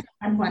I just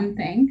add one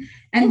thing?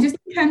 And just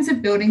in terms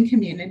of building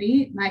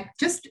community, like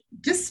just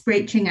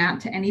reaching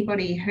out to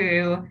anybody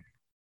who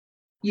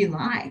you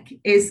like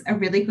is a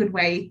really good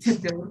way to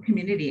build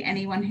community.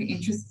 Anyone who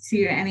interests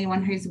you,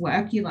 anyone whose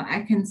work you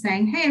like, and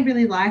saying, hey, I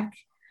really like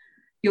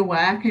your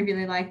work, I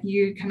really like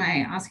you, can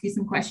I ask you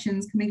some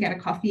questions, can we get a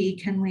coffee,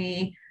 can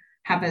we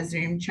have a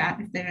Zoom chat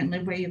if they don't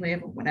live where you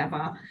live or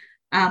whatever,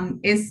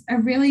 is a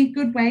really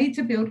good way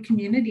to build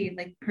community.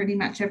 Like pretty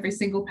much every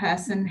single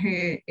person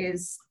who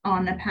is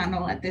on a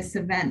panel at this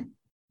event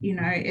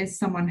is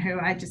someone who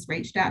I just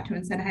reached out to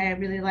and said, hey, I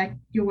really like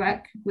your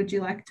work. Would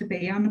you like to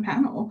be on the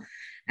panel?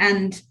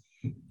 And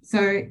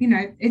so,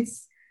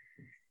 it's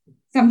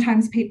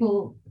sometimes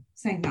people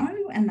say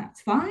no, and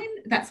that's fine.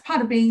 That's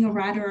part of being a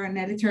writer or an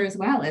editor as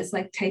well, is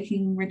like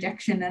taking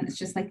rejection, and it's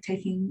just like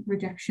taking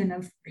rejection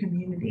of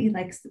community.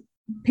 Like,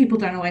 people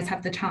don't always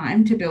have the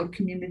time to build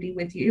community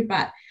with you,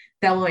 but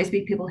there'll always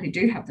be people who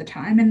do have the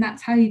time, and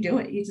that's how you do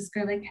it. You just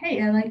go like,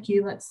 hey, I like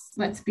you,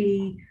 let's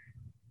be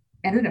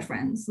editor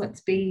friends,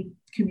 let's be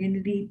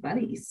community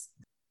buddies.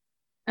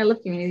 I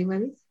love community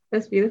buddies.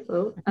 That's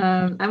beautiful.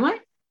 I might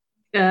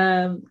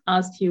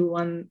ask you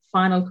one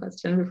final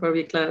question before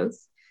we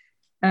close,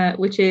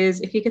 which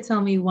is, if you could tell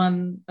me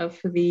one of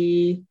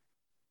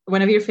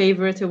your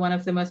favorite or one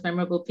of the most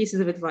memorable pieces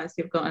of advice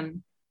you've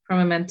gotten from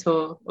a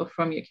mentor or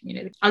from your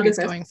community. I'll go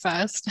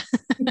first.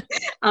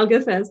 I'll go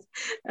first.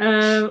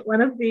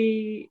 One of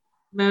the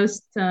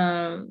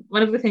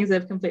things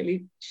that have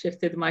completely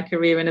shifted my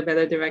career in a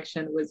better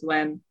direction was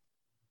when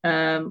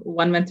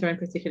one mentor in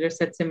particular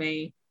said to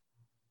me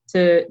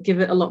to give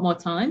it a lot more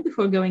time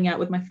before going out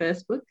with my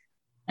first book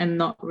and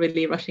not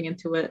really rushing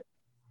into it,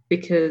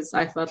 because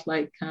I felt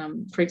like,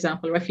 for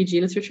example,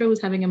 refugee literature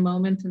was having a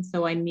moment, and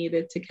so I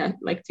needed to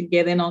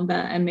get in on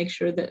that and make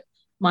sure that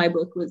my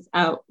book was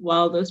out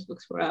while those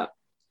books were out.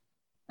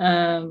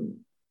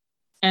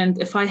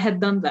 And if I had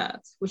done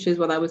that, which is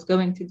what I was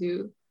going to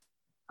do,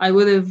 I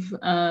would have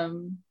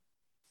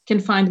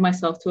confined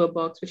myself to a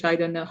box, which I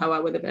don't know how I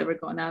would have ever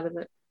gone out of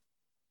it.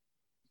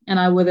 And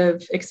I would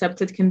have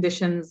accepted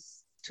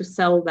conditions to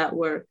sell that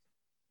work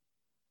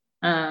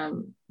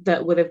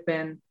that would have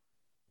been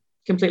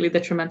completely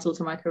detrimental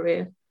to my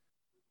career.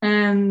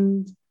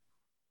 And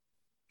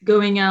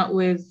going out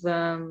with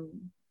that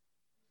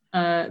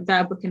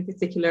book in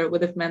particular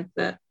would have meant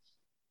that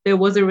there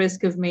was a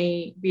risk of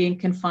me being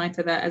confined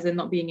to that, as in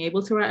not being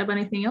able to write about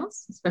anything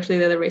else, especially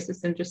that the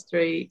racist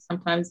industry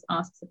sometimes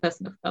asks a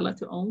person of color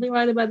to only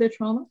write about their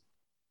trauma.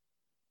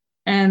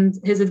 And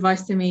his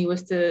advice to me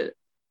was to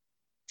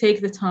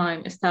take the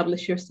time,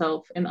 establish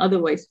yourself in other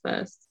ways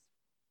first,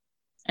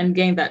 and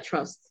gain that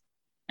trust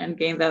and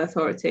gain that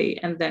authority,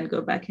 and then go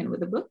back in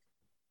with a book.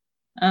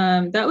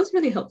 That was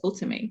really helpful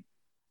to me.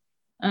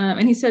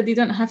 And he said, you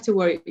don't have to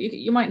worry.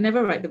 You might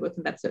never write the book,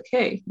 and that's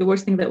okay. The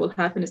worst thing that will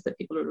happen is that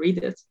people will read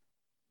it.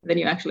 Then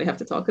you actually have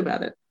to talk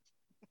about it.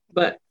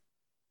 But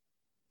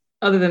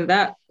other than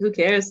that, who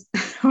cares?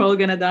 We're all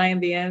going to die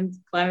in the end.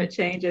 Climate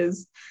change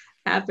is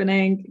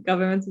happening.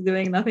 Governments are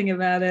doing nothing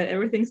about it.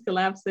 Everything's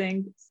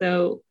collapsing.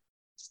 So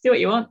just do what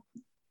you want.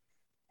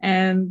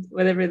 And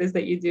whatever it is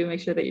that you do, make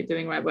sure that you're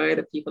doing right by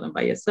other people and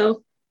by yourself.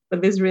 But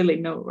there's really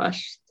no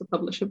rush to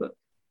publish a book.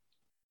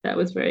 That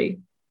was very,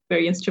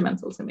 very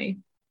instrumental to me,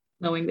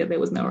 knowing that there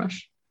was no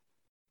rush.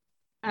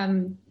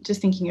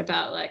 Just thinking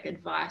about like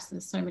advice,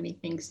 there's so many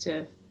things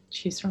to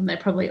choose from. They're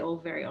probably all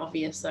very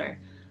obvious though.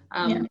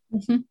 One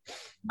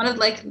of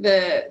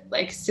the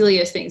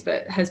silliest things,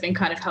 but has been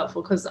kind of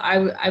helpful, because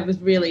I was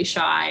really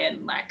shy,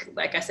 and like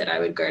I said, I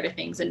would go to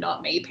things and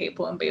not meet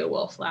people and be a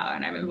wallflower.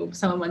 And I remember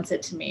someone once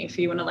said to me, if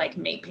you want to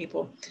meet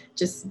people,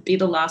 just be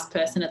the last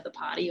person at the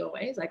party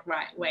always,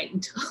 wait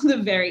until the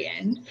very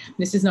end.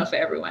 This is not for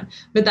everyone,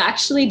 but that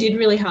actually did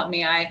really help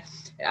me. I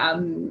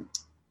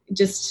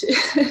just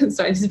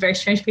sorry, this is a very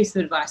strange piece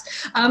of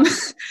advice,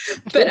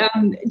 but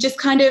just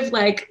kind of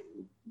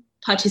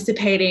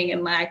participating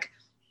and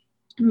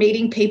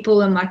meeting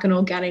people in an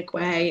organic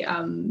way,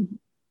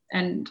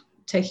 and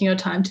taking your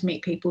time to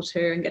meet people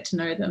too and get to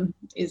know them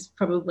is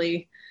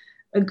probably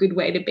a good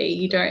way to be.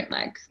 You don't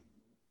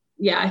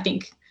I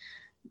think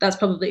that's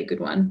probably a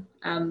good one.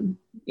 Don't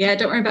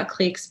worry about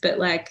clicks, but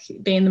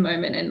be in the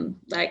moment and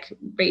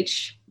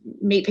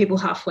meet people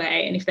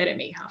halfway. And if they don't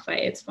meet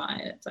halfway, it's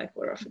fine. It's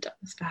water off a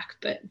duck's back.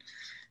 But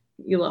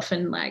you'll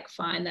often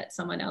find that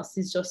someone else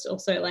is just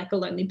also a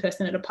lonely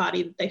person at a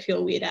party that they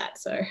feel weird at.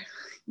 So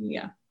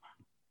yeah.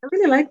 I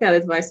really like that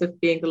advice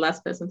of being the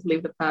last person to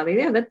leave the party.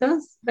 Yeah, that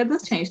does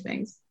change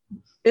things.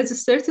 There's a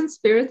certain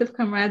spirit of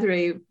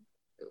camaraderie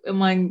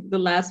among the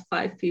last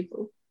 5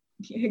 people.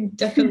 Yeah,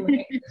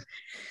 definitely.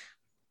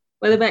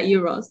 What about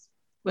you, Ross?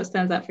 What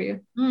stands out for you?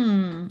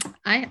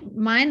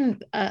 Mine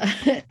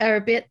are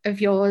a bit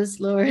of yours,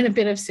 Laura, and a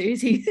bit of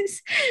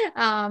Suzy's.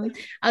 I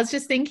was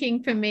just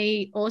thinking, for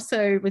me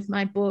also with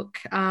my book,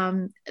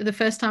 the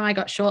first time I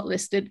got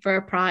shortlisted for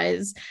a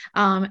prize,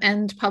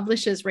 and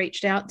publishers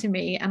reached out to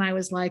me, and I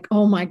was like,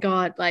 oh my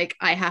God,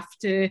 I have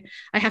to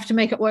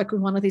make it work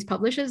with one of these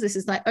publishers. This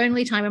is the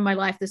only time in my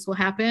life this will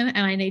happen,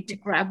 and I need to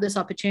grab this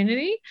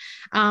opportunity.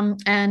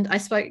 And I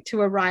spoke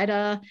to a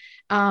writer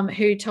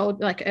who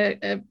told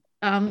a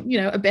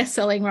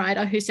best-selling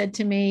writer who said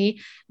to me,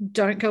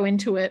 don't go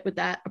into it with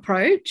that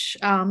approach.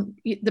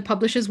 The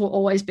publishers will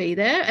always be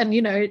there. And,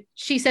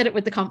 she said it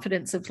with the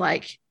confidence of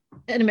an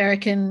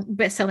American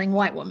best-selling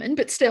white woman,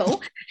 but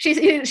still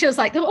she was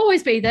they'll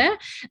always be there.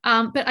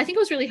 But I think it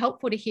was really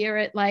helpful to hear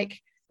it,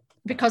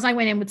 because I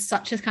went in with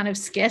such a kind of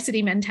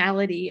scarcity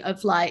mentality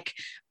of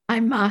I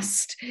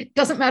must,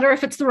 doesn't matter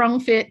if it's the wrong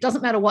fit,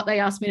 doesn't matter what they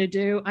ask me to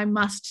do, I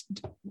must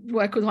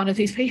work with one of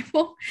these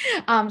people.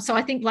 So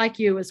I think, like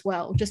you as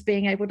well, just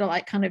being able to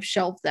like kind of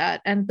shelve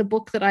that. And the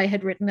book that I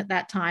had written at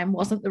that time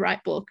wasn't the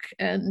right book,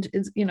 and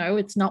is, you know,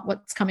 it's not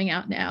what's coming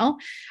out now.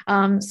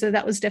 So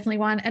that was definitely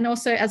one. And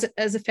also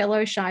as a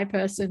fellow shy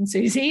person,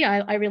 Suzy,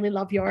 I really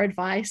love your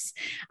advice.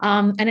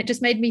 And it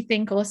just made me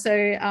think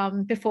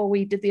also, before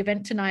we did the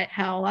event tonight,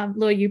 how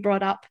Laura, you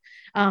brought up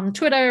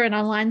Twitter and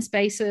online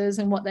spaces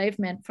and what they've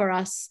meant for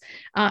us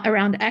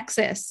around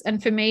access.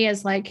 And for me,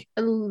 as like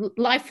a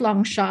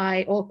lifelong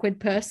shy, awkward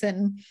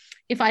person,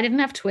 if I didn't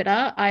have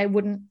Twitter, I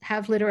wouldn't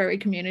have literary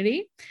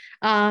community.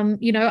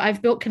 You know,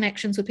 I've built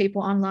connections with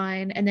people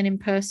online, and then in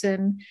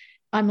person,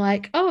 I'm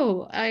like,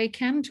 oh, I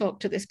can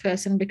talk to this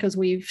person because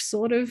we've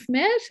sort of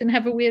met and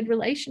have a weird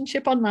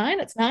relationship online.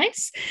 It's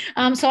nice.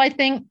 So I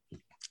think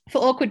for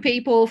awkward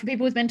people, for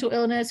people with mental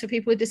illness, for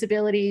people with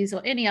disabilities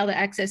or any other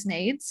access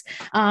needs,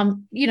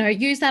 you know,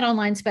 use that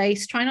online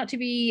space. Try not to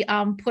be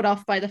put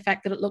off by the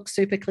fact that it looks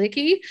super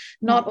cliquey.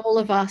 Not all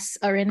of us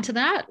are into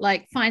that.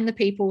 Like, find the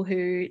people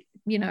who,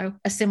 you know,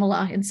 are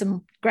similar in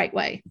some great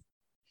way.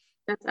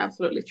 That's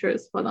absolutely true.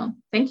 Spot on.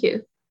 Thank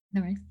you.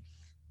 No worries.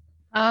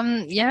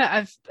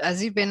 Yeah,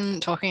 as you've been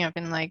talking, I've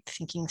been like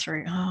thinking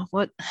through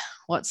what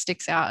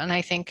sticks out. And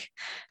I think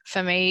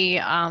for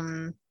me,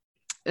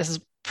 this is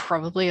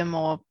probably a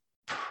more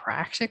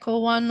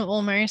practical one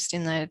almost,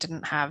 in that it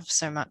didn't have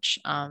so much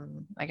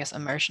I guess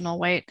emotional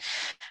weight.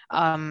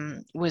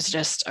 Was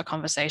just a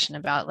conversation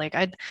about like,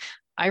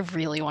 I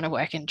really want to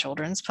work in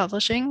children's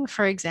publishing,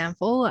 for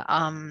example,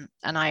 and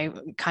I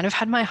kind of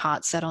had my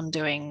heart set on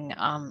doing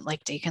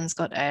like Deacon's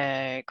got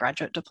a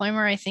graduate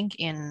diploma, I think,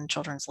 in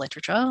children's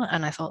literature,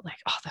 and I thought like,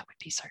 oh, that would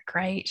be so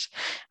great.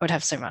 I would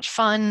have so much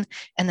fun,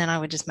 and then I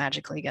would just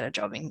magically get a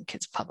job in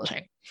kids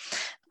publishing.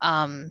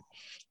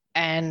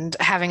 And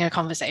having a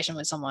conversation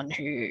with someone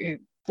who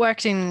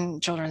worked in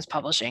children's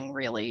publishing,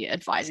 really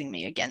advising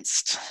me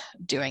against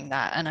doing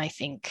that. And I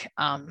think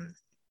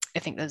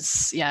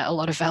there's a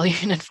lot of value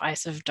in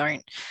advice of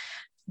don't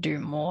do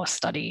more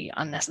study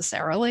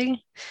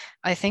unnecessarily.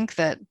 I think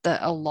that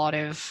a lot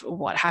of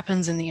what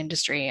happens in the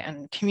industry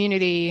and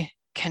community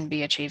can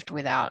be achieved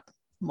without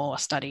more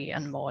study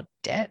and more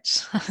debt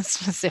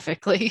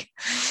specifically.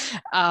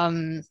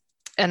 And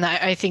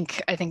I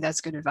think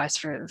that's good advice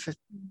for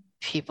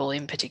people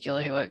in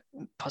particular who are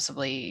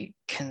possibly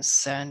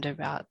concerned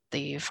about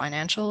the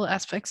financial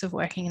aspects of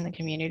working in the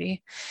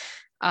community.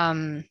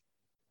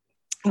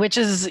 Which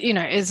is, you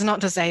know, is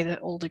not to say that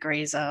all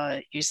degrees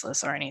are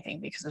useless or anything,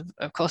 because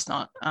of course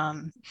not.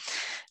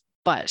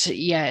 But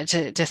yeah,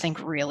 to think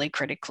really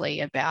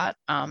critically about,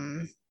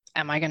 am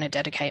I going to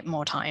dedicate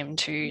more time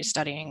to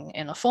studying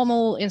in a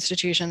formal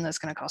institution that's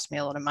going to cost me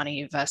a lot of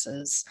money,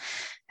 versus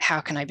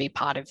how can I be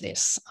part of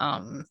this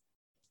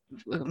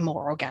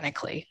more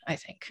organically, I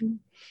think.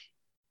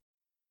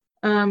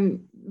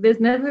 There's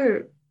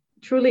never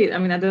truly, I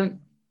mean, I don't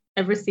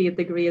ever see a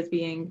degree as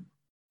being,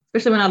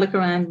 especially when I look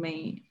around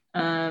me,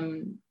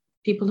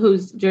 people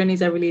whose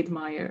journeys I really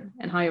admire,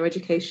 and higher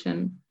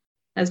education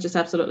has just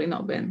absolutely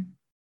not been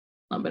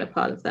a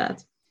part of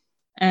that.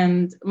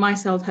 And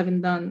myself, having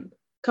done a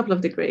couple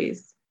of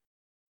degrees,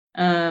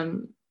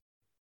 them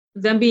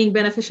being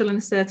beneficial in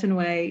a certain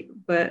way,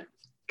 but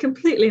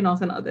completely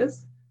not in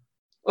others,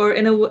 or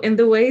in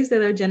the ways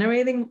that are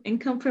generating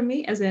income for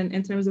me, as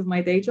in terms of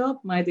my day job,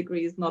 my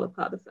degree is not a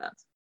part of that.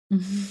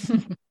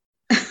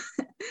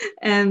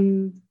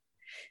 And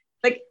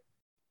like,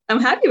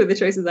 I'm happy with the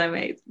choices I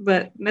made,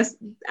 but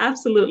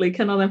absolutely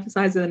cannot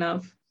emphasize it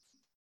enough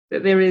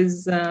that there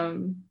is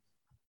no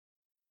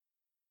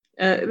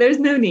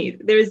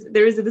need. There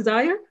is a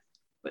desire,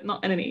 but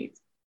not a need.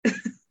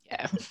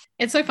 Yeah.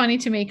 It's so funny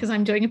to me because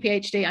I'm doing a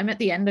PhD. I'm at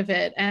the end of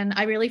it. And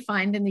I really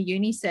find in the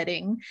uni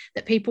setting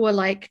that people are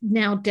like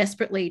now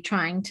desperately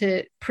trying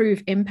to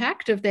prove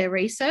impact of their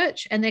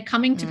research. And they're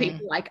coming to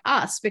people like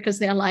us because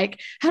they're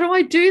like, how do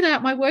I do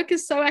that? My work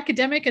is so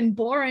academic and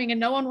boring and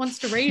no one wants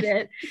to read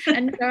it.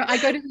 And I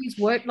go to these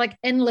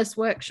endless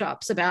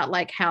workshops about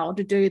like how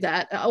to do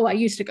that. Oh, I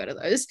used to go to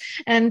those.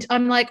 And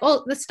I'm like,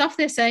 oh, the stuff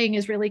they're saying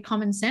is really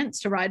common sense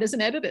to writers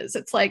and editors.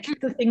 It's like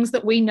the things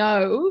that we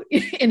know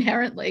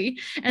inherently.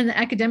 And the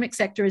academic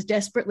sector is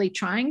desperately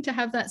trying to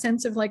have that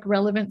sense of like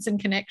relevance and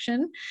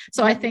connection.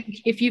 So I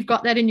think if you've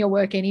got that in your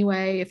work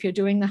anyway, if you're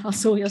doing the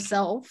hustle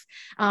yourself,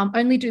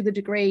 only do the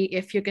degree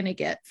if you're going to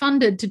get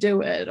funded to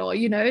do it, or,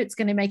 you know, it's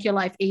going to make your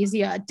life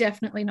easier.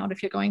 Definitely not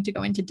if you're going to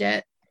go into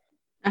debt.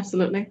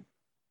 Absolutely.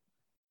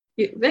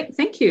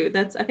 Thank you.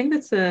 I think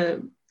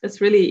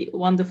that's really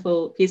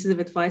wonderful pieces of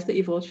advice that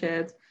you've all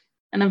shared.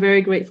 And I'm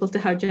very grateful to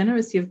how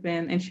generous you've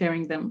been in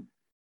sharing them.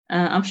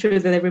 I'm sure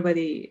that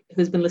everybody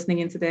who's been listening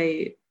in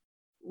today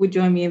would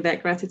join me in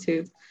that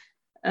gratitude.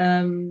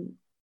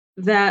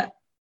 That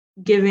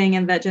giving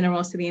and that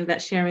generosity and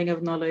that sharing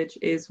of knowledge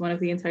is one of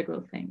the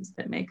integral things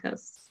that make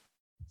us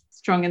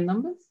strong in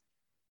numbers.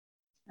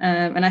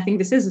 And I think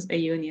this is a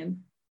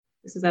union.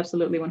 This is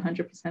absolutely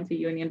 100% a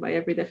union by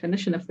every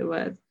definition of the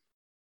word.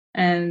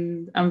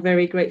 And I'm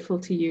very grateful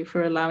to you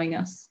for allowing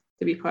us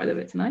to be part of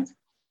it tonight.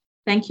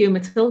 Thank you,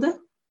 Matilda,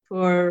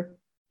 for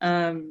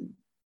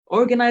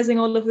organizing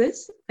all of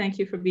this. Thank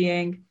you for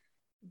being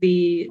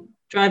the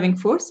driving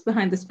force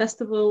behind this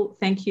festival.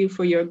 Thank you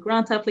for your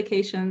grant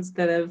applications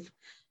that have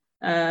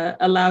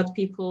allowed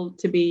people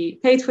to be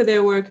paid for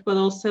their work, but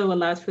also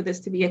allowed for this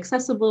to be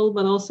accessible,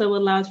 but also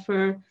allowed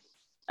for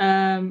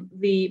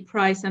the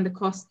price and the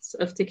costs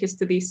of tickets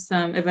to these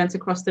events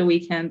across the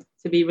weekend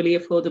to be really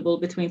affordable,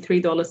 between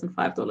 $3 and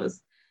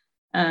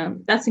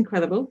 $5. That's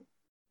incredible.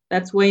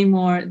 That's way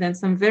more than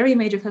some very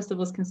major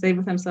festivals can say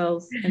with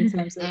themselves in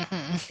terms of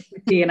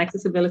equity and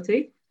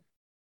accessibility.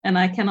 And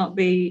I cannot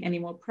be any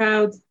more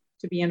proud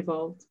to be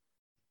involved.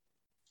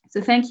 So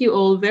thank you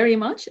all very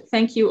much.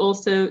 Thank you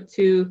also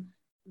to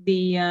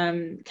the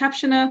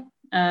captioner,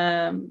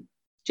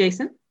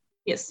 Jason.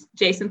 Yes,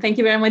 Jason. Thank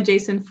you very much,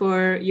 Jason,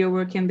 for your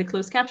work in the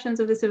closed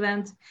captions of this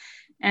event.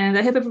 And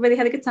I hope everybody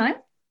had a good time.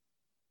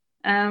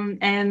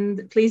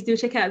 And please do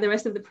check out the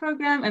rest of the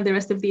program and the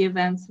rest of the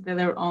events that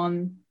are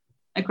on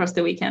across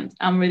the weekend.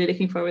 I'm really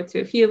looking forward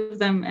to a few of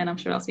them, and I'm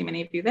sure I'll see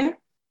many of you there.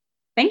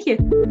 Thank you.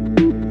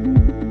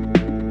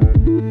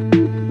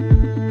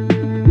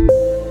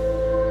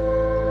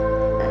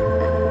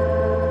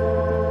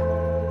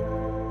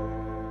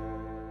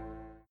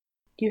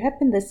 You have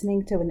been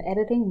listening to an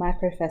Editing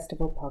Micro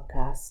Festival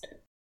podcast.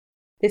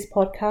 This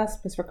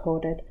podcast was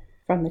recorded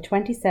from the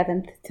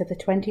 27th to the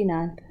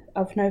 29th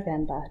of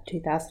November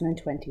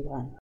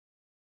 2021.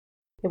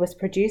 It was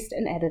produced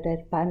and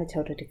edited by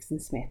Matilda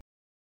Dixon-Smith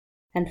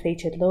and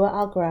featured Laura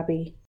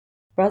Alghurabi,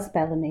 Ros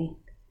Bellamy,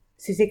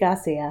 Suzy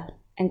Garcia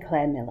and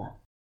Clare Millar,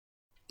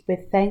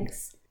 with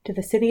thanks to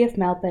the City of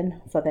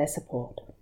Melbourne for their support.